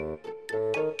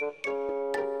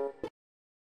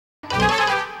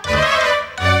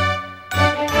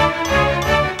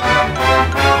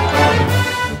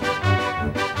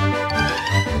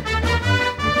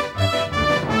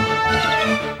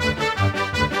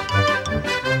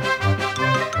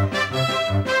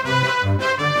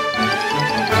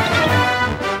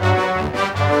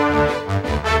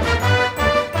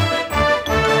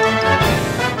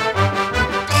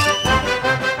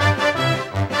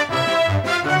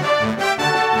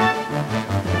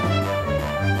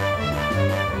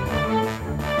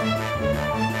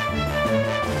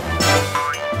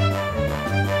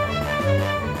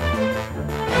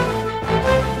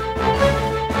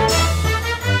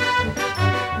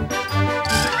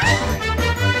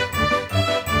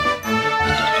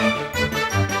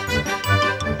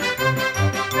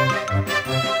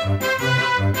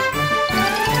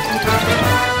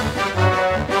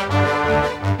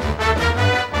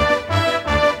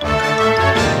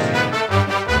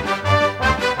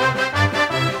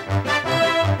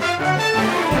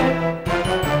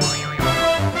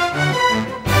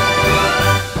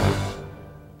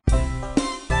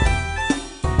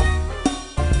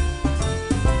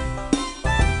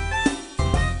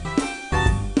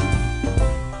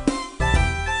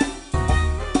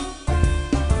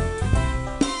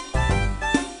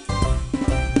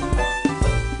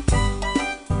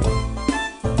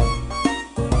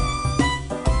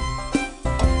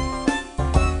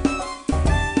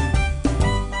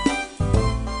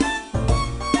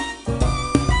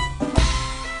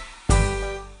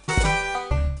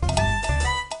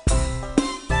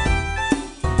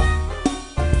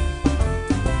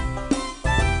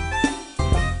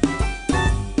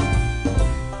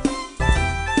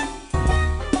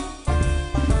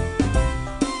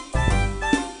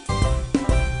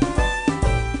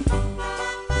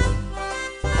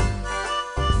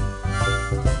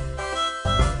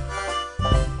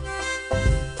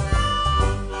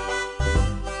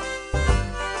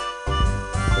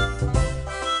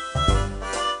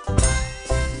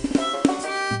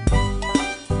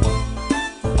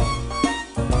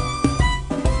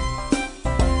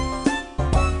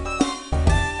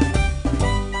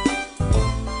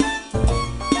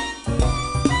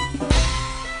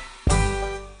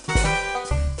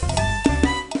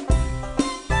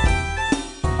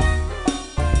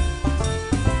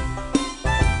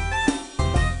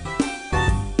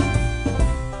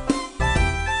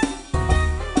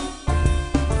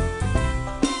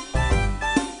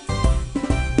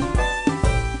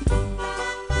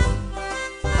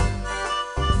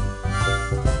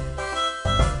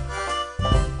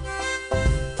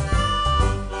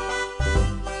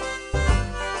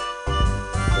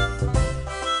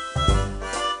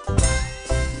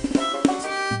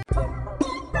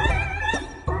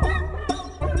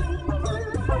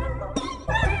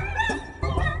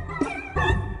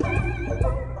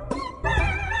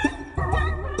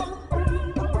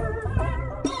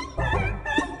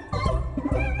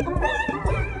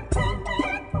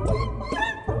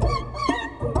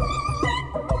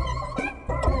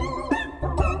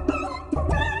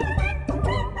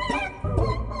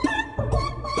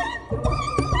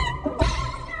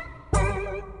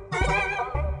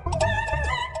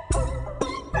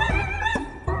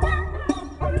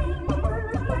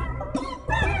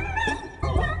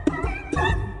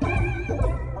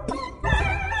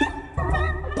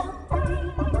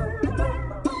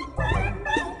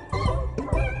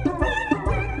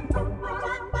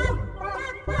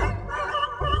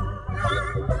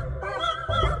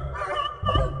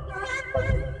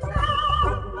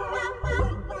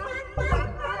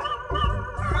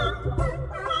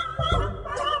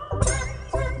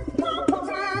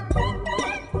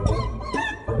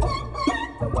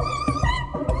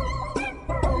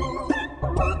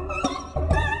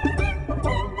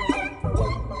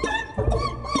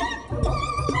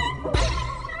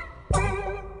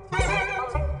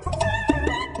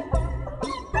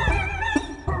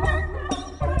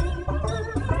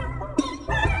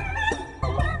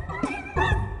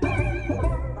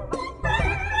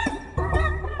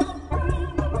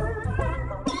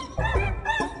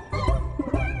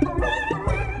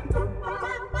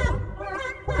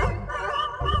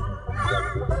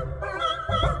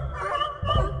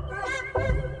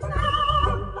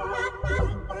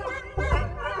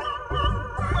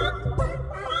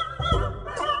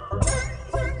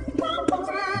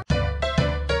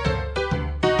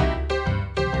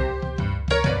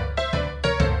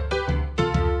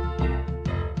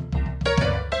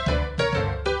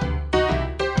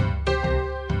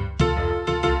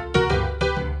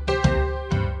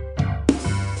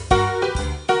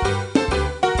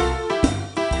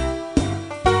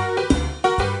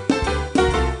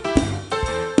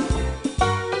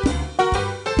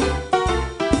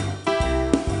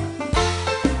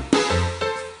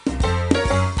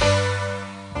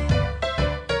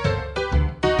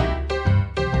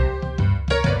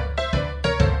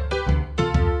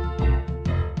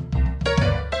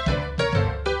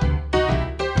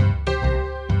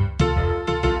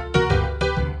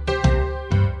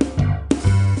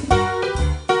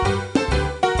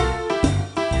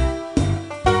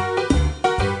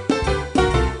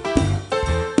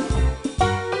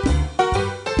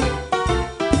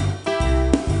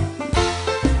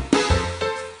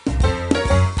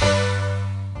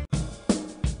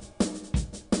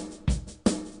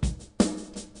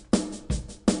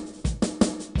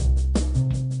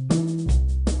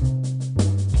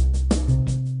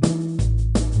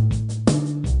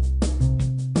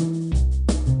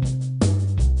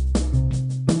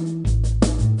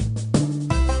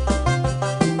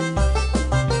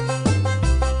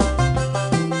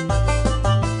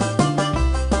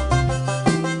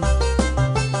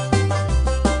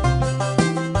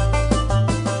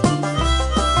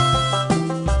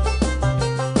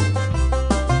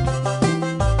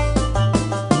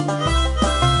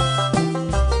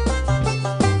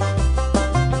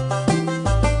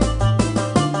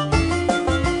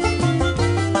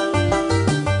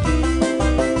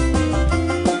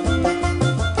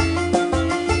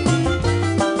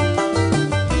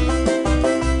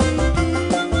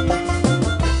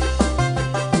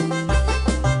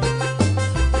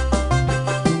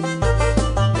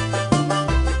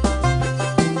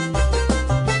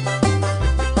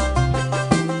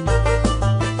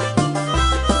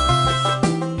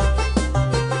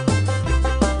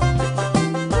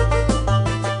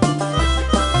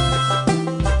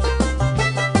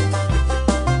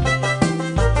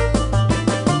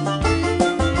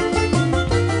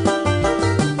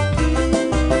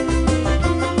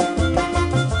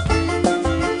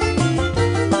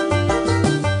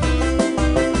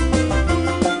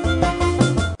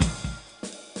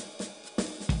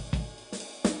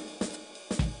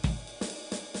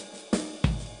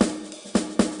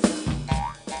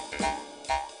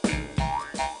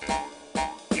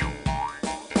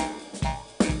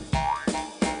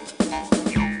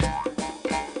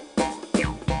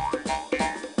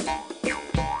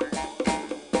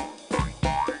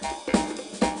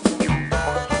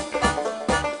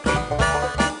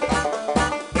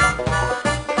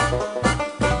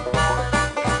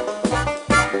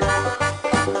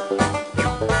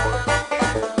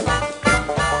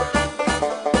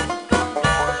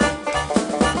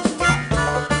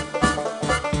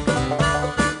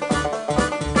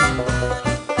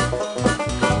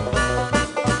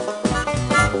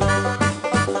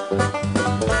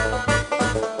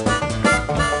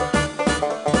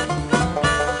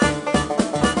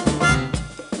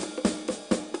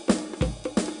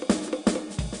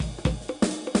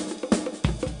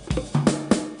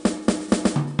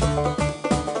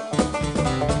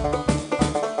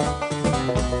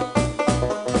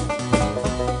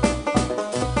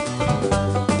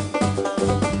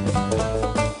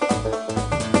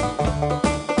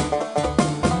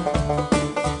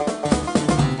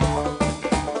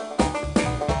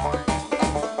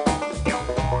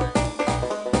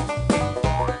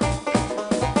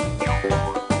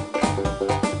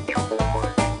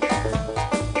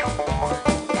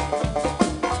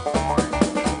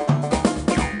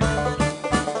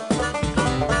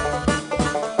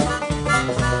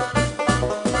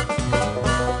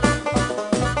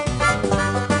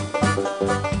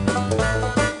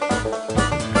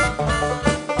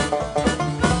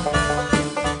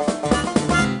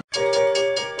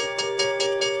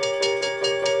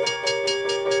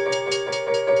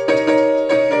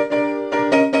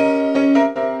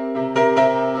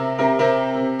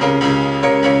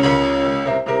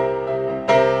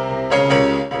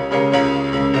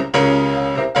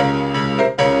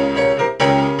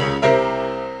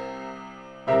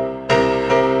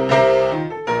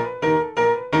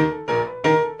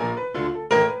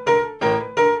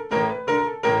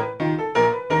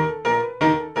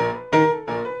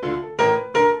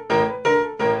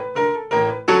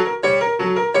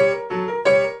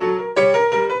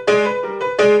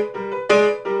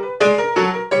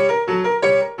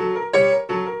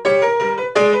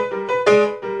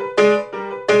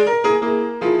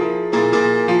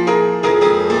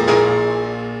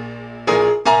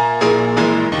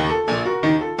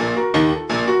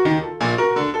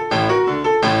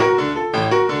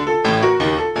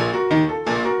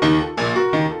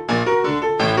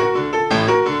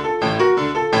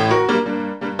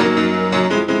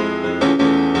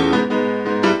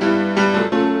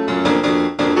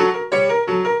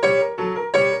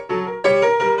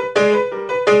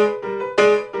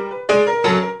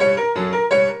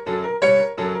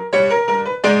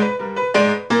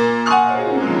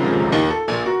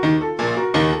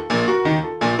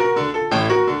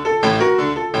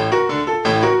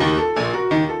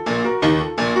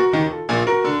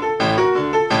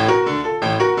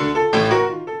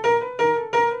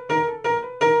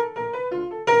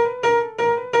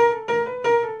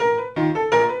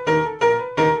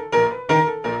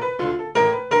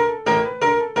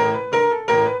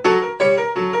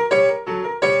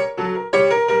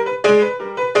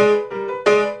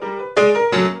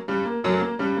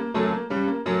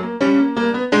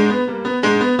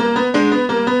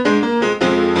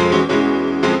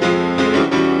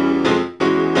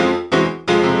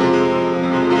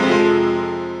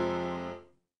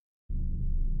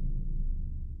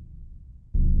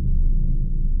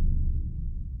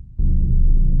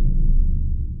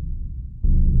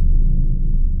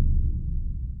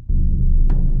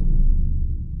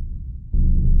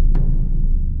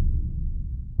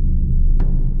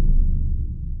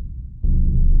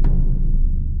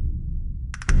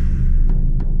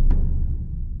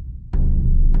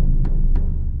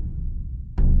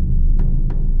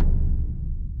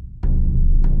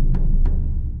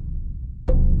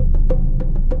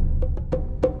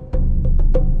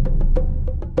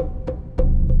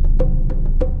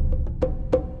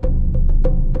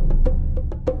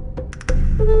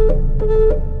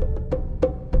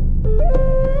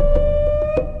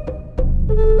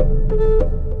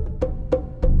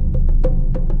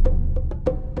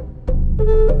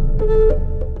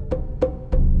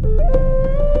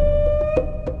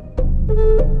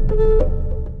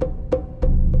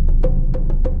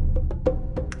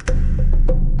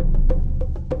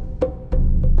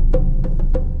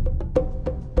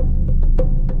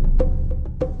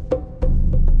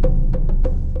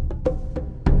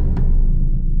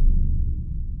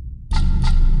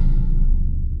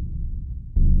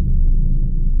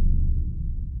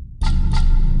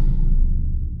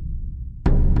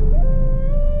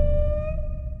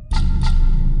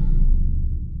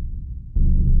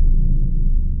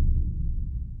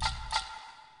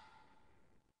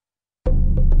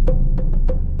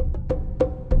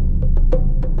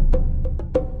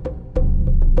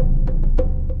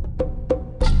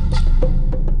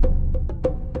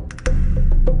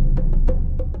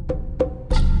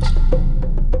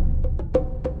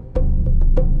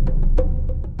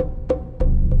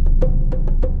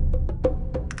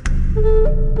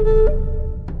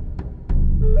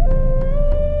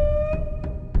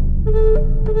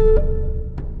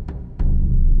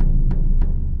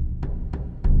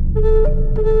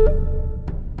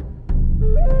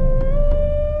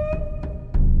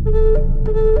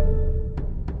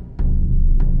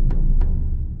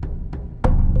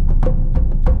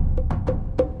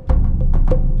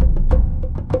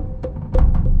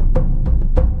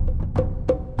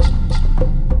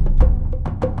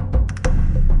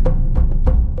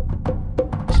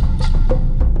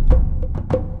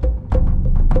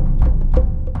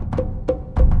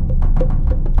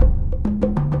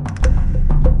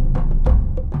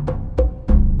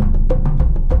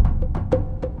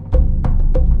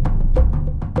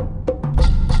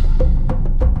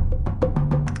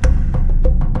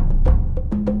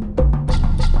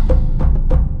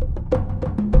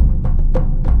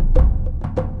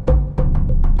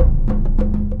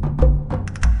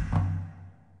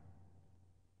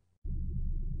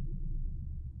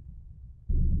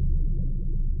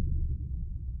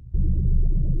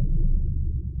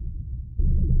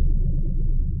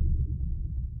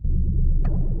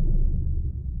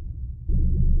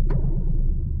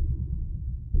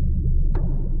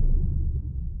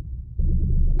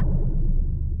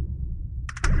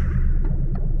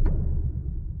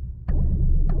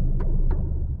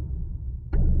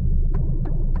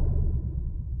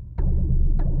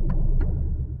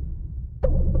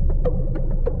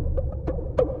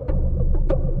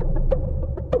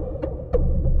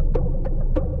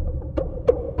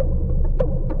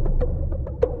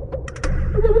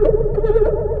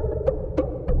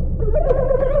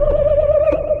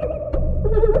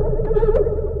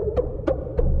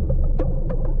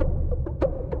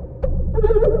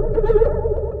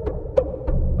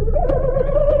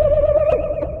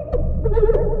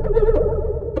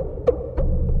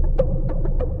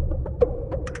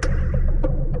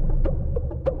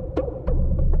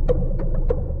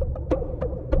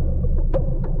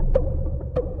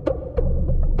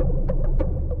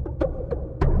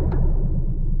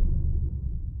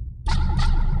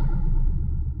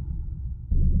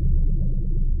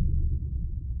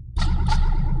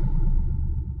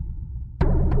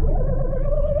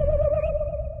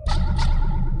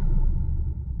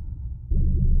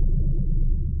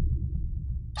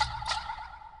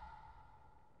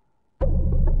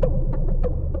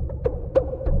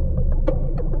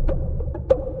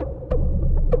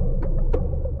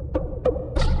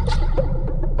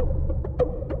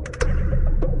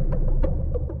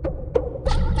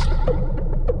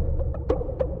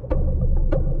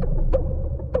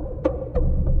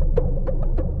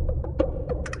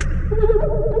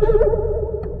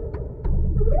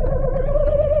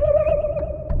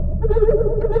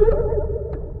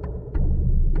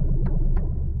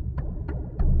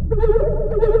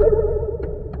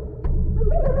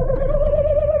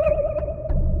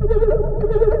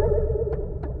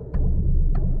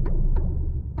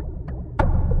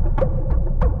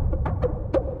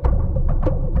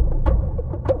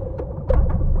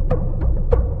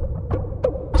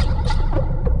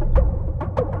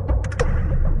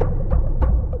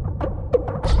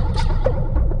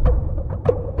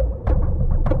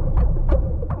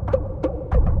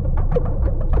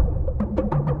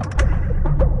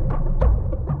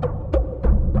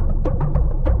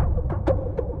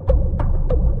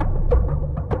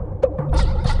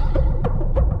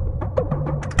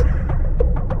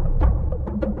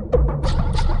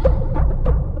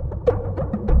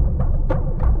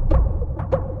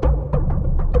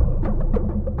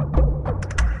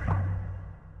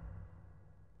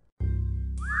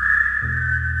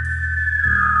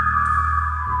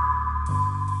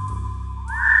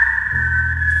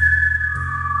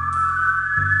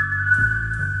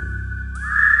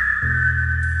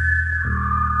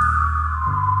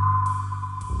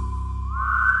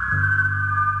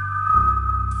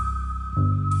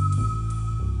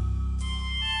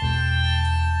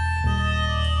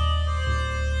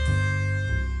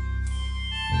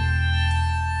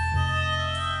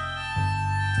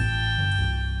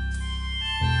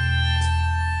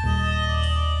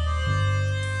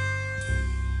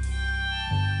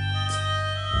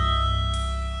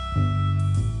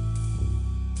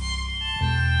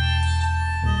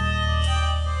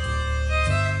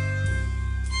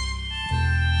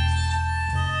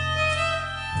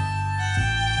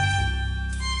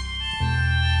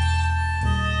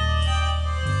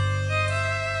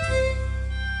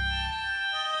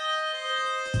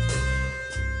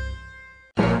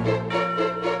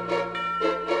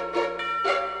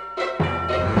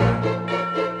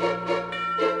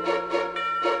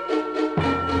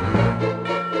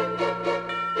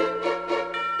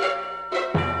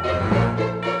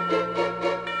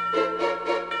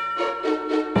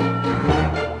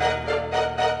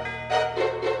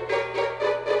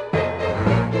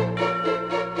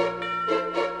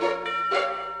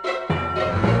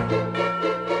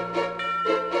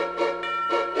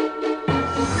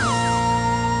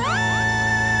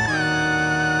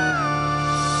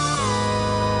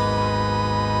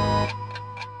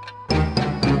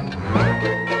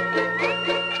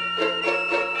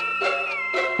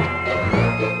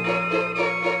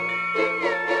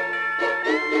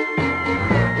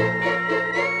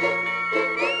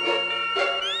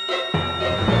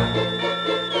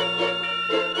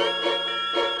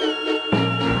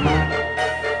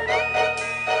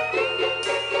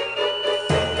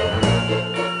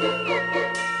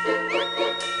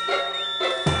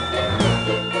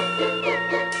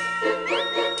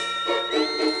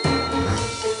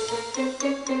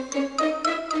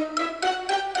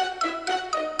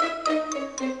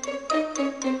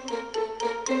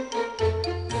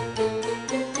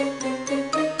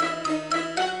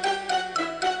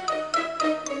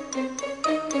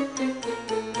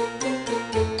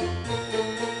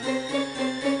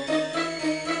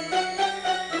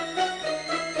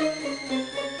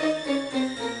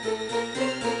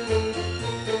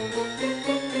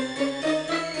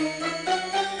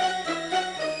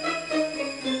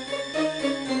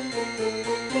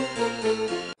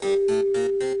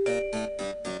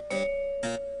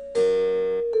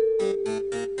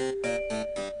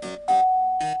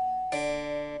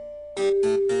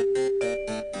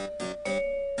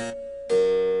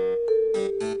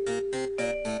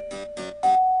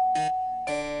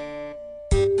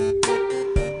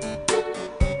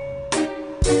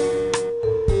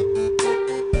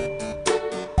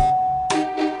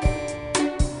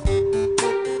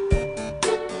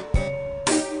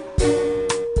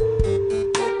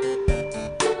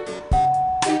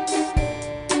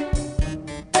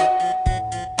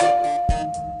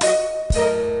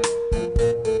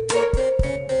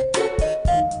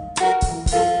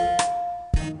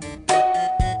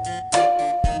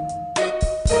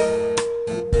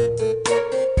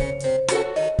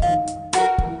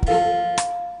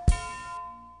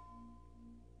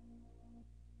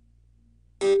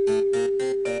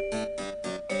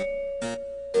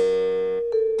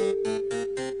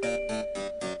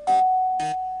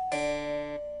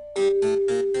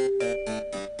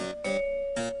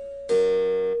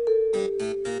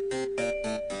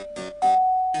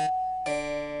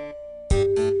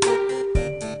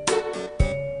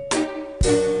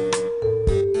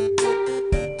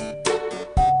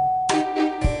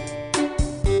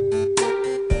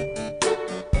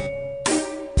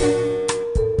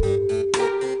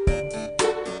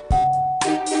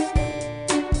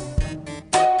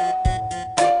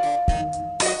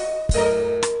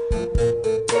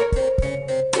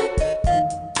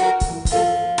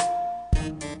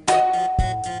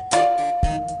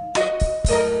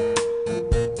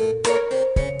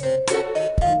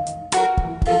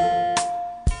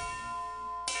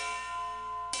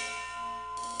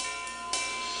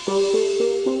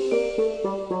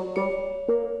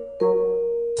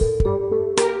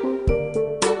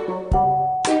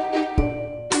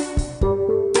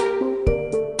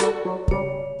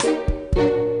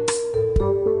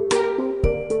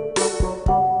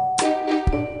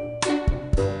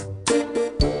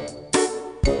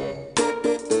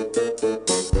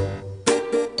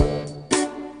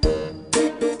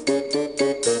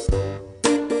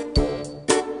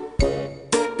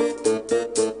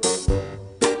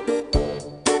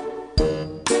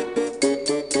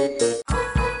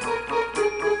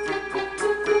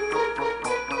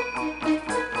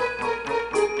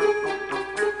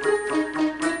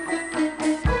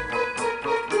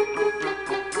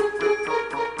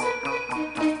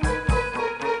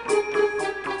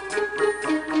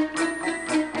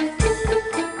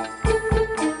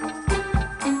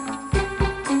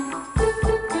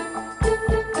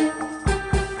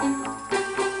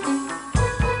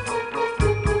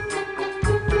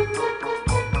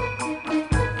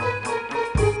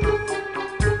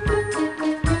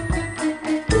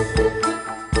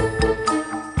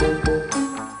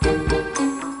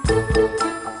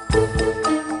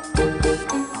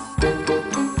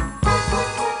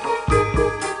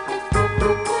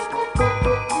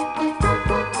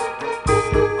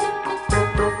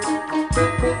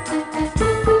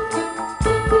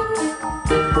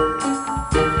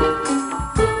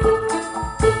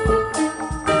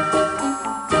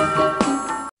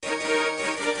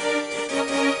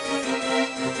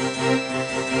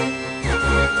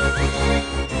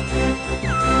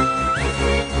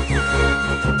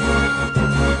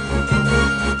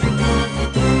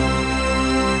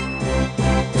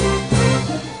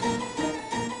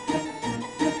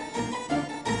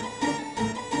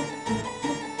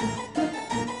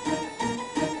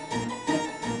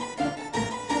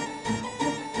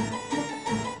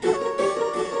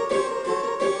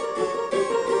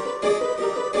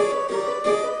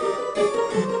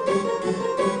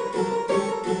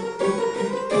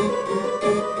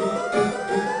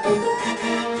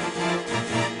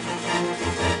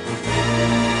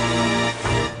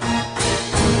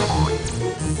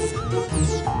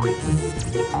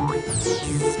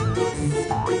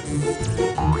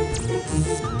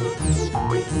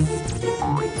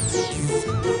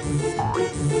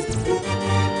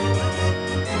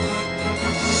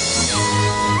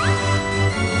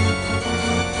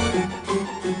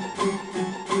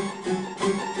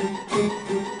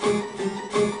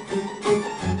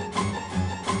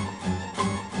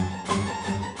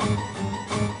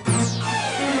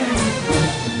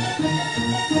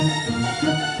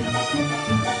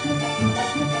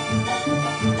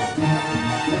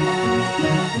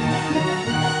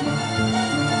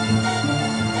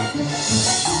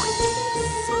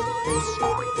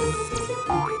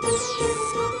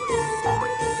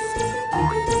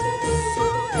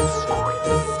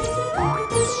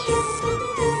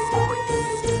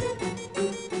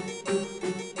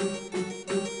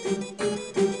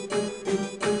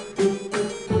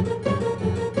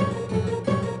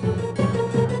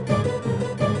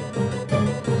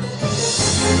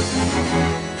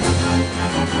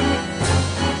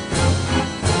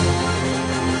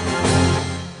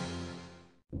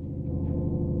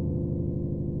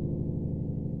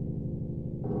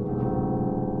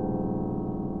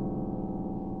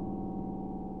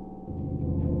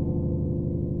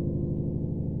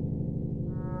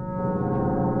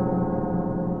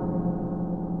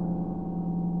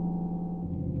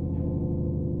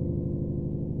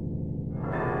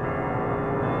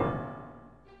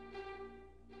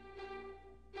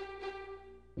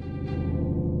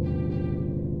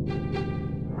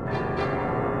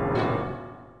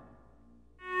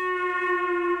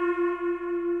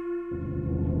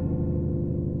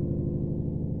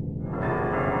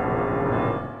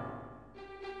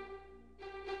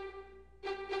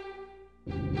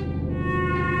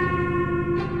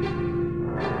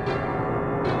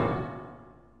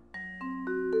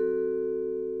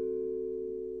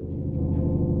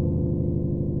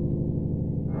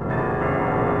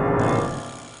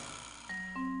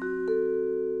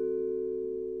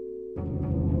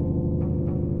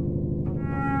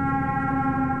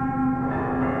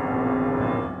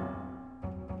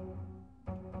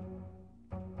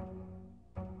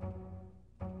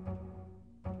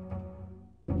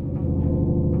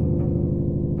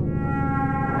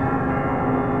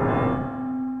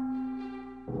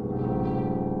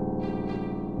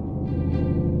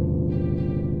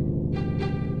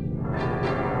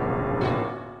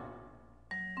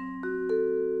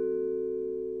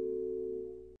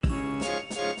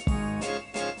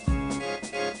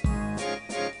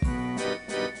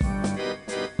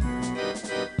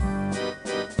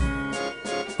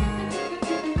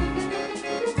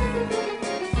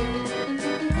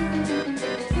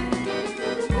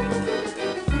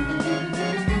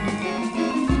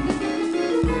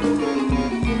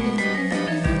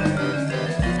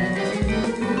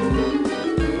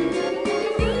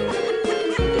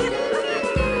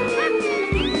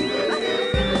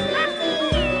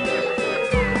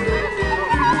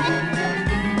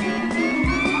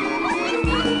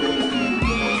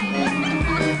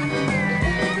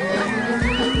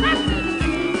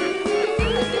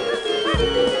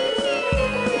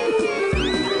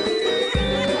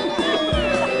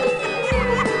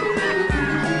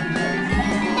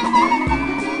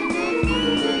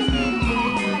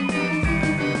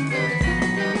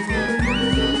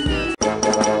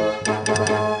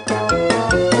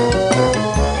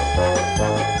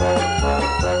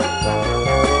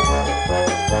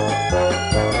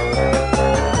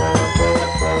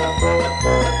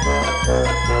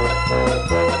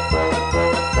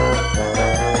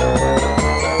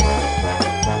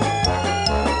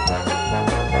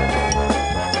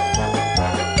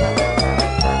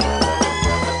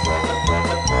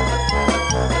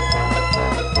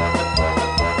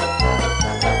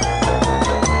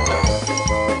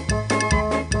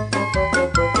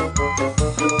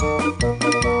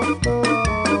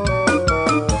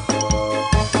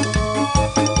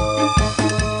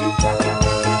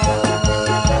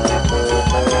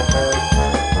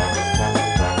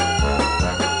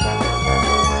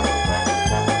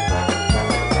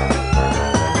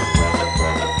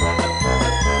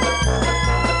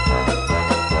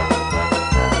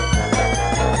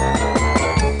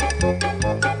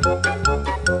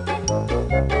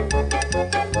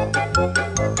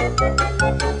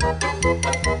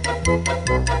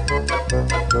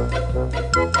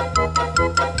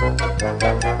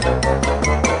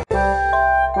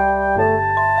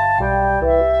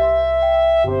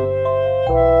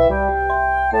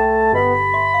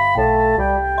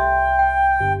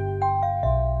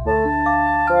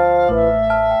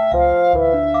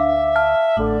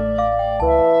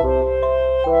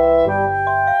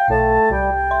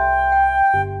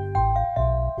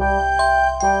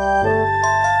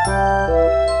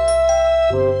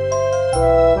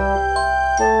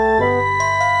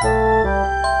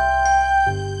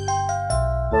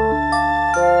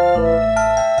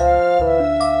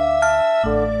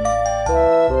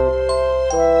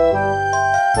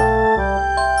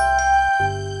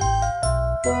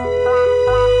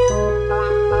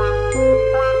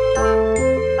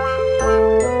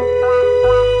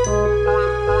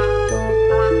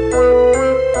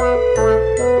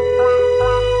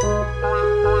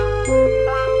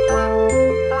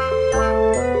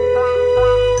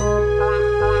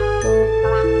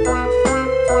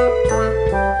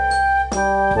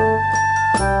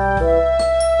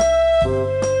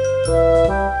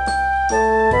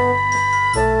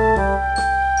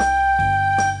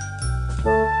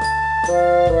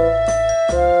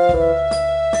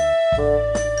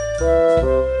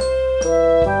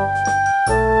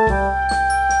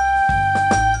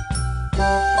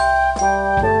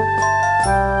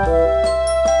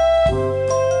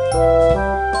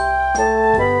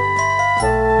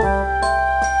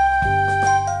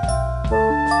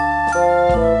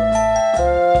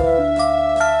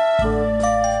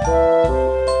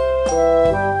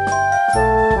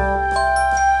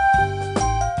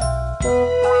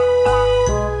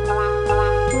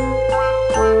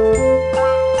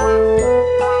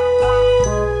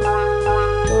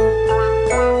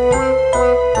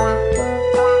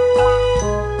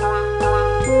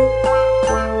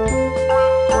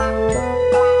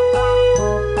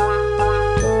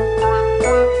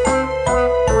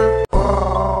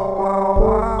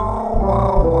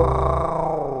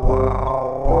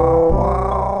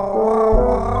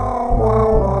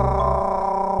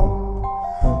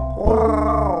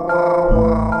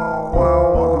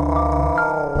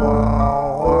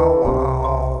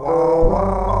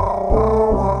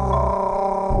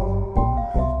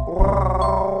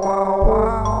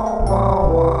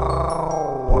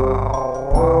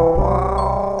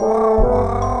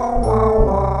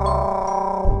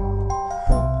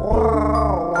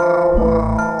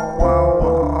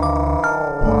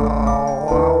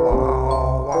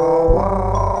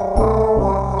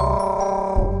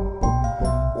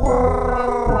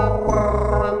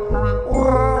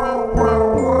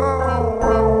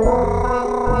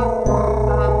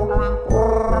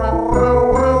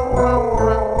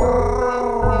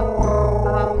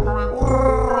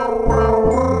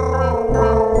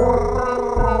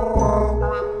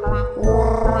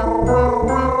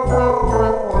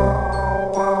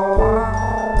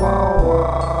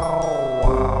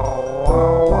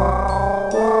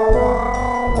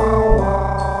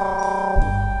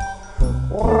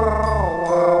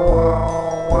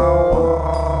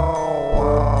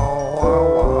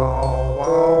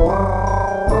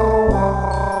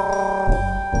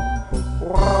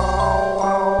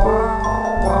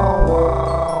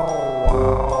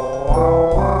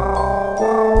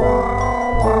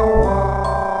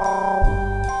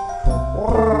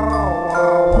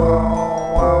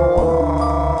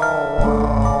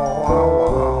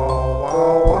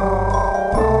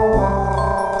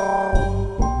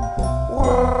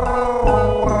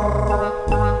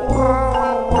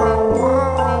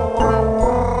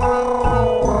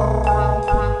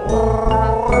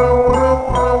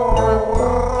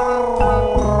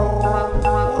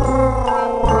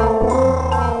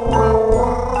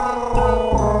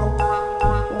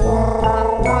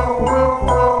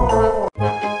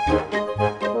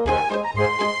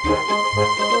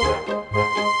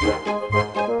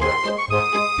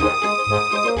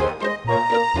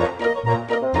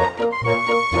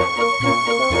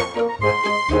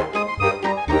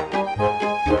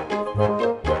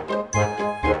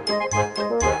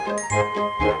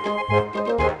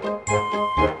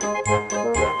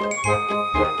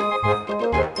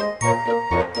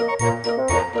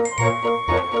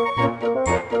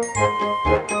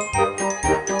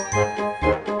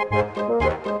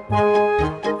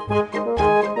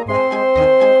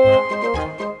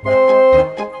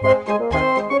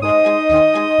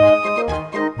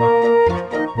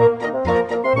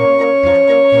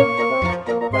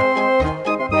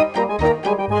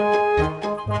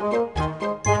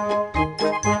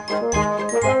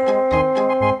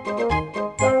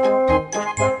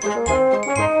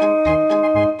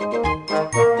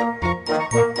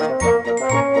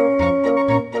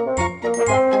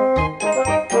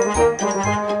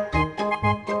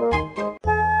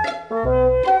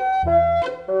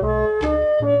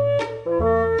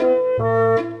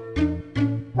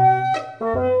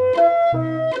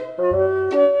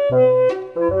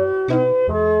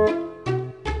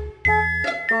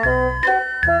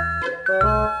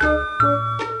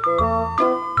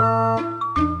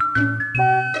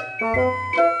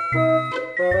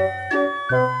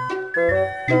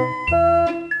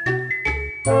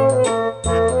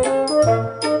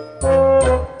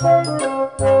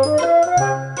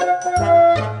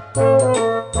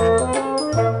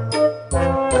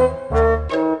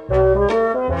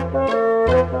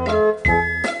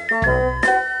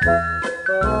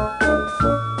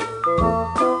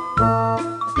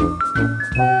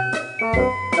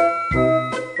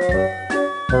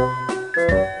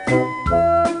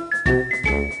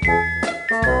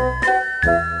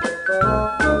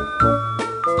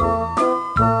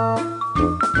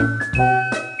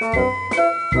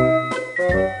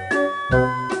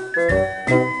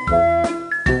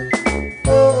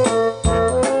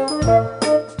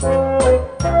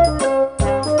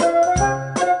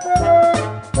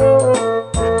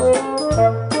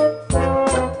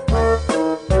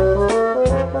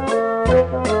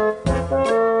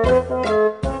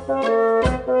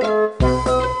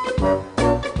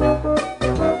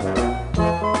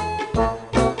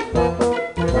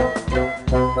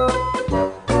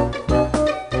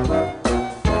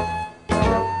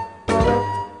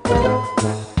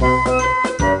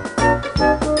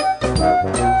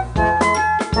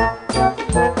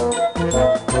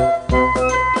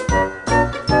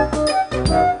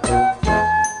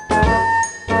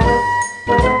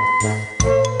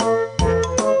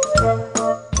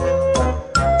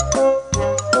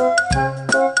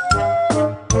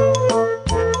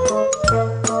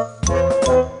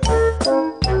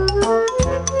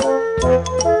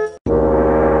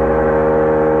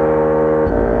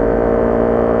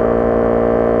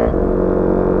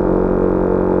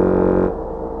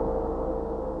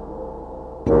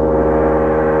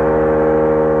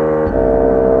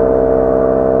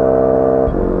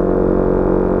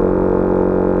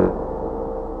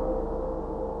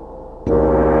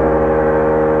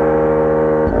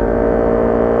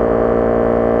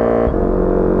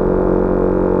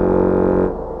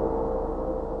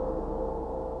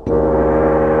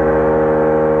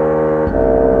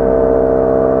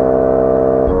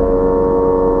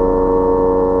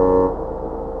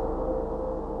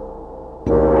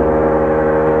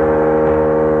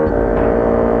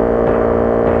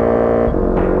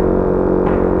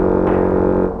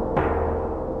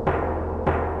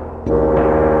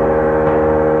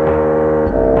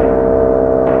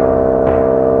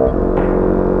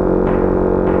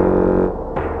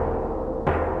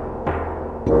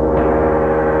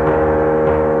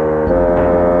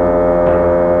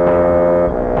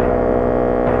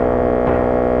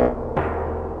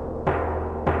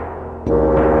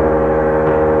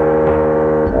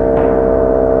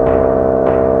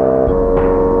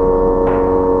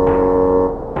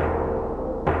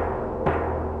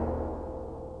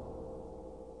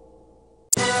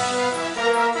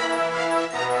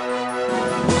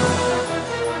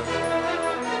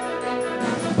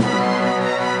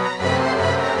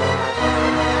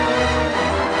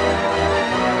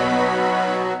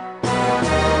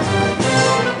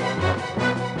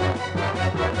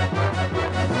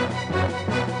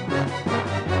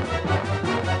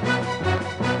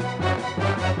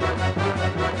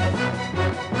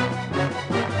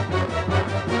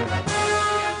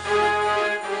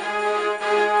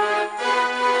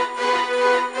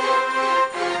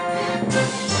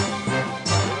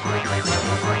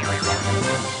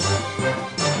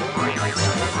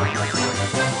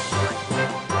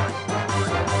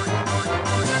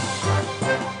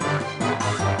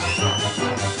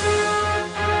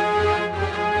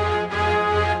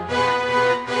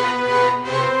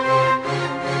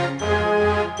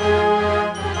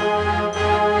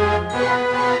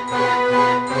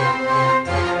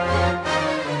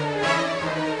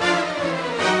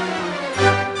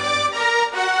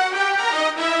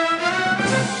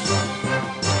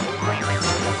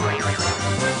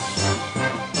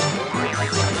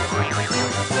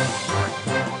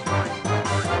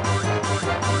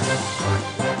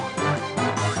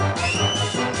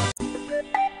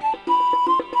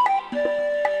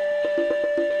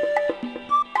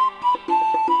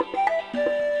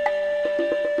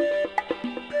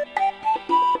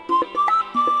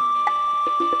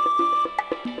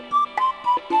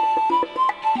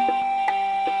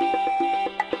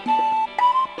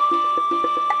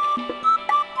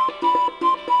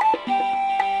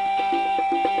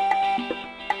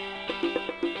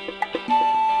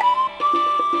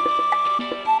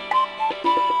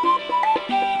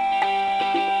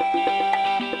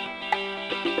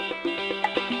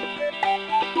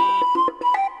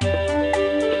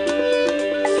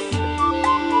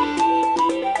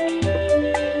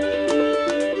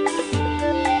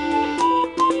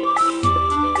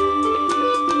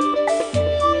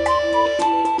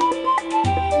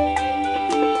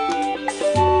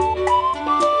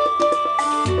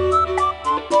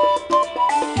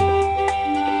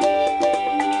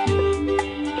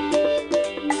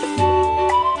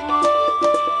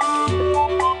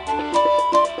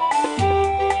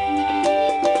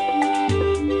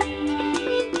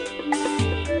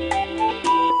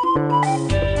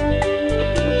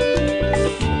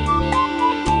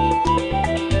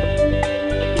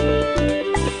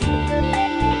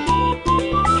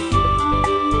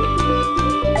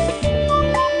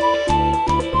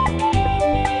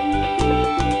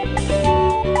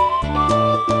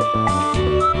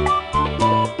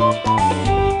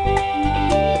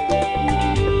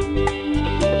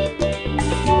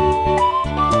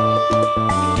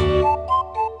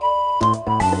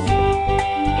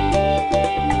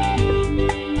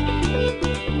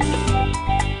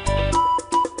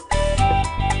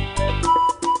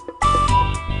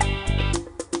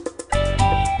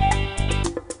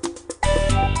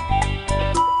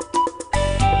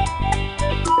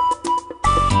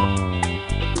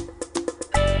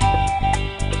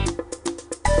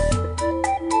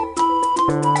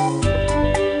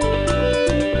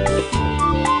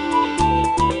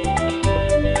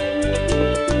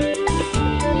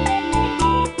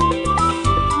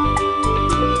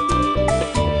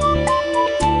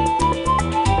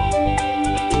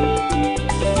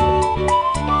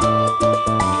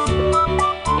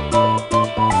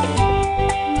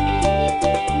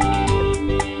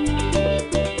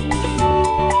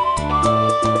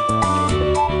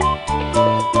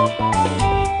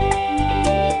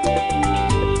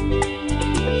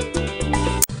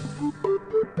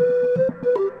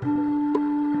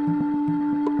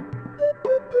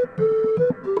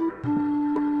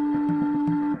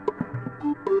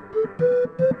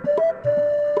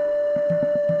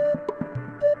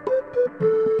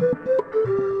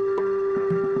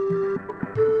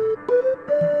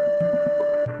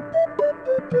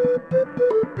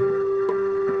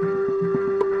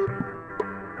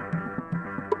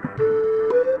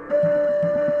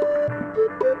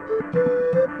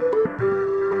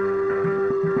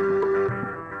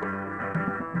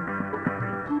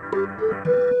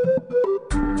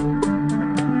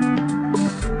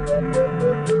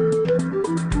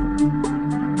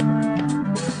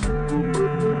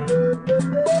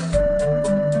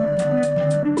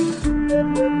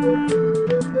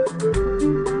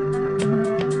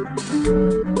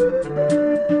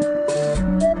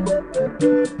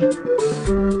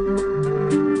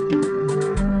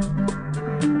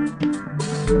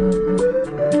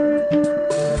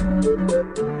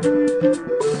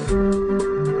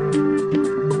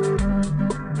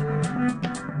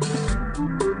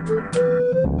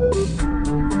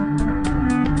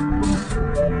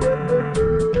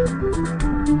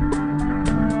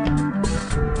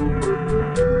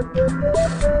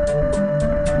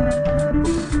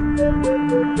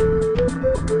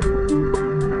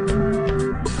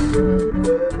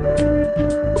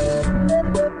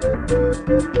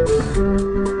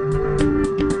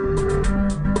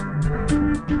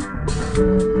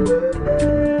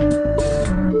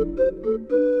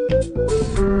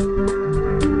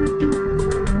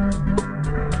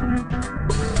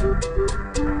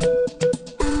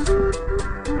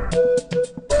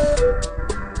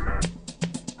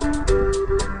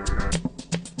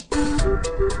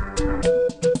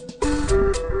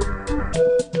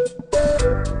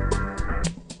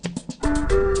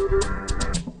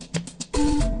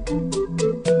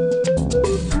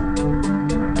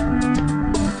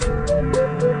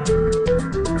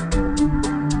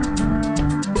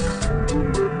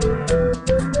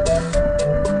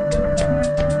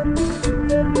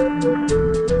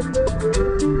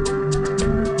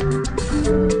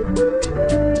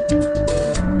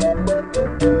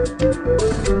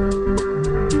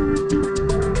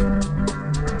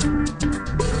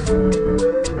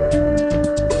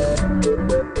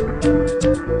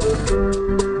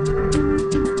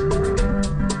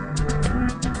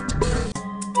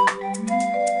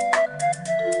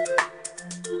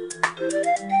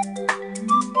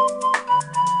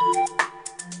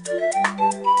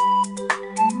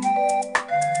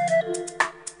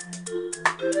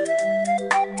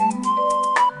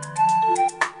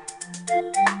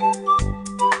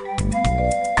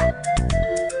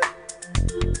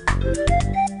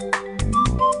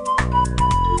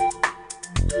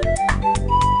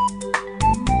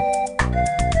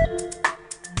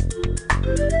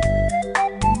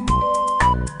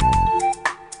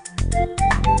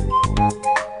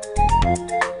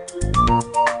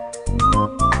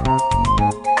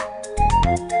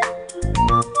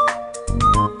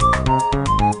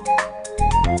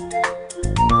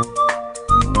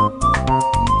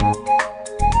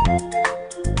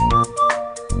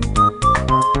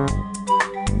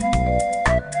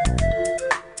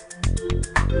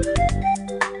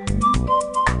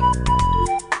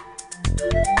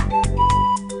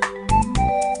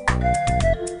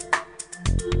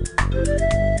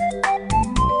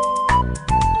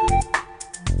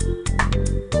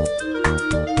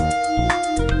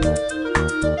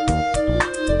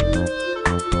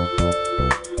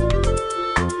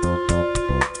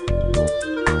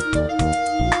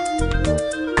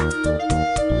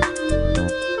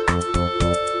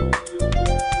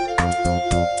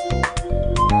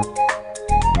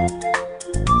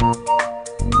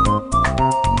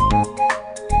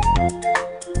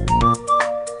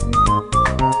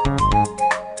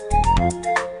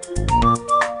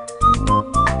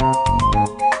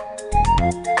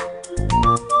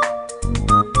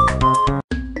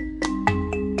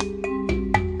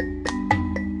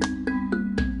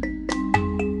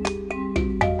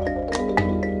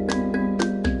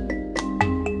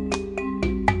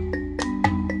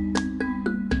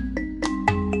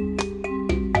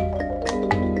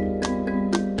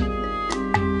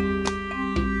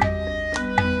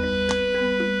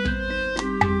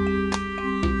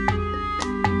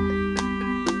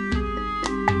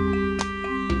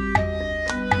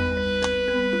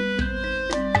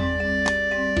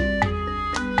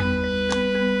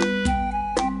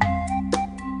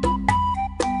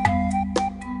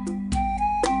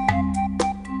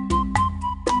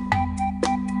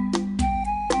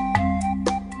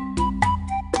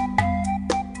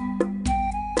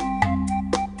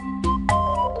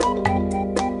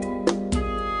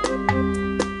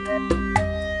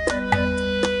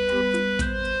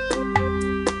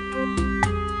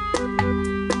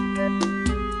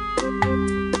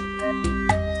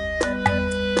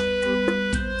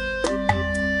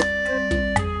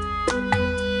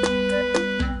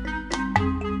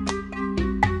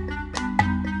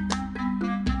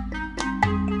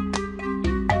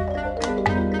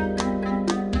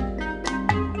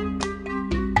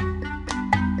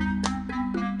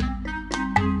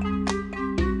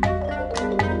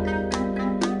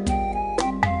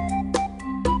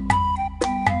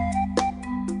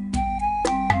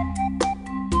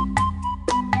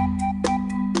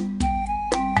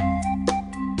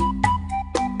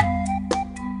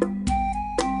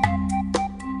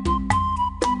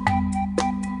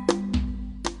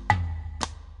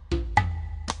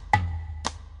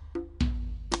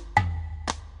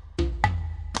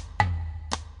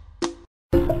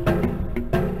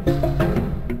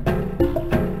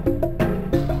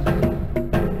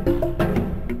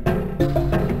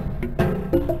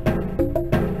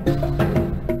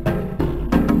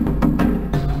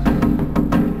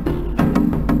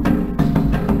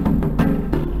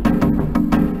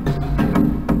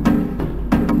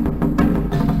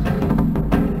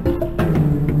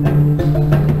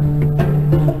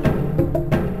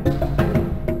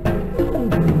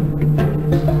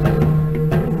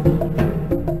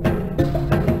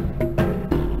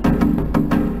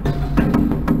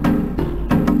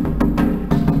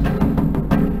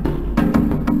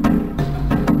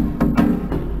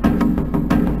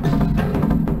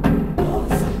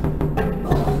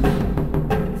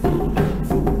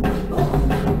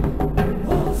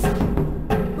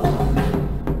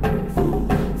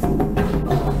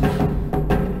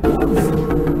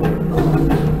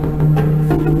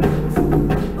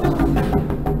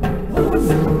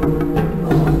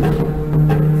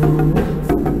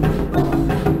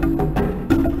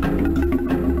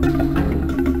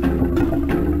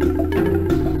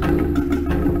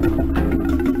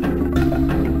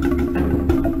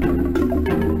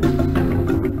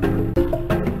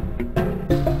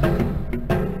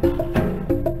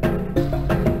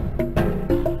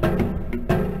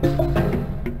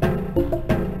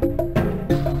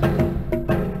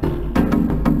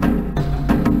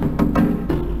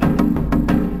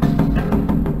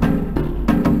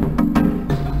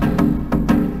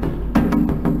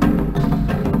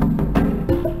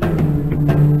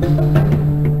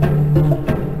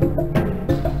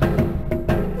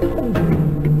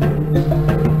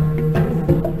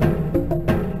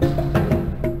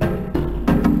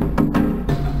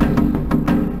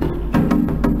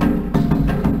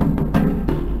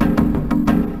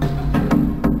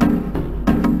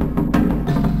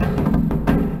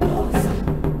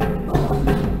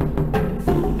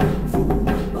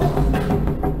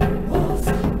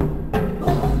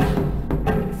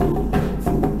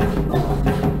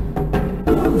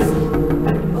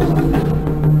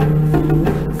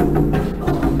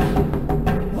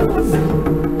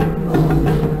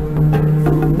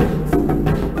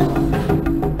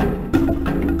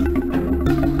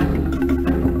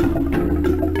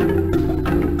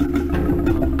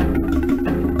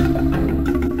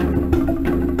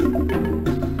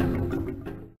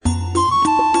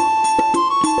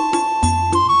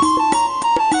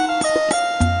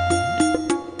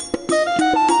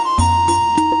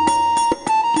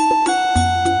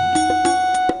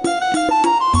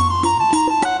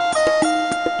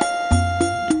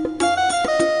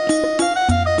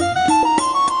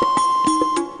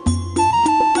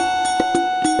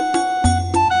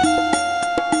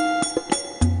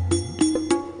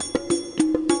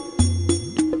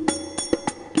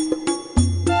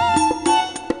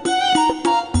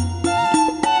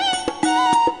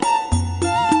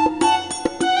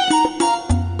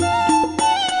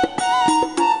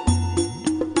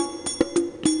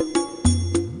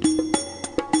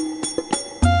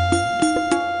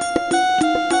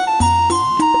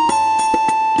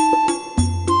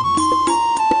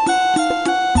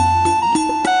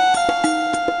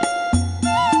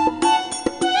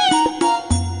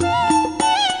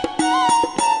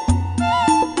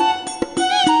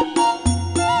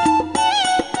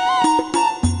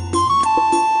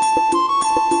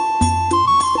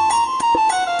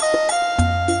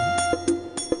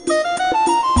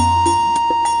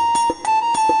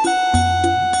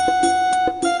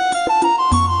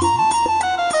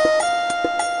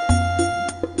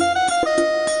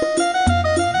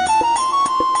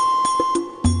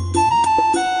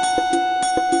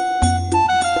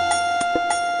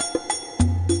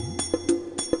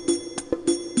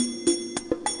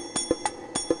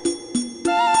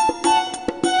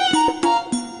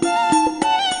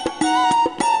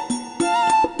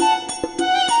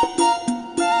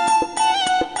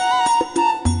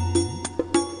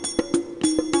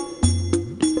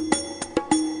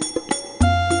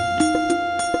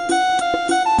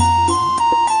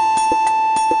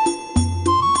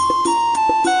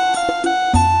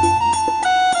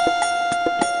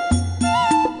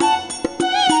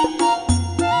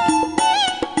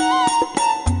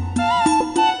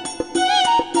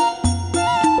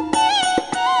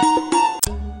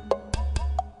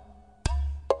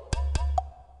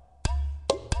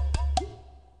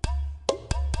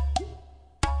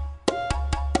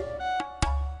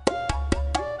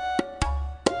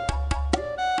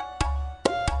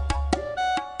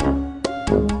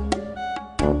 Thank you.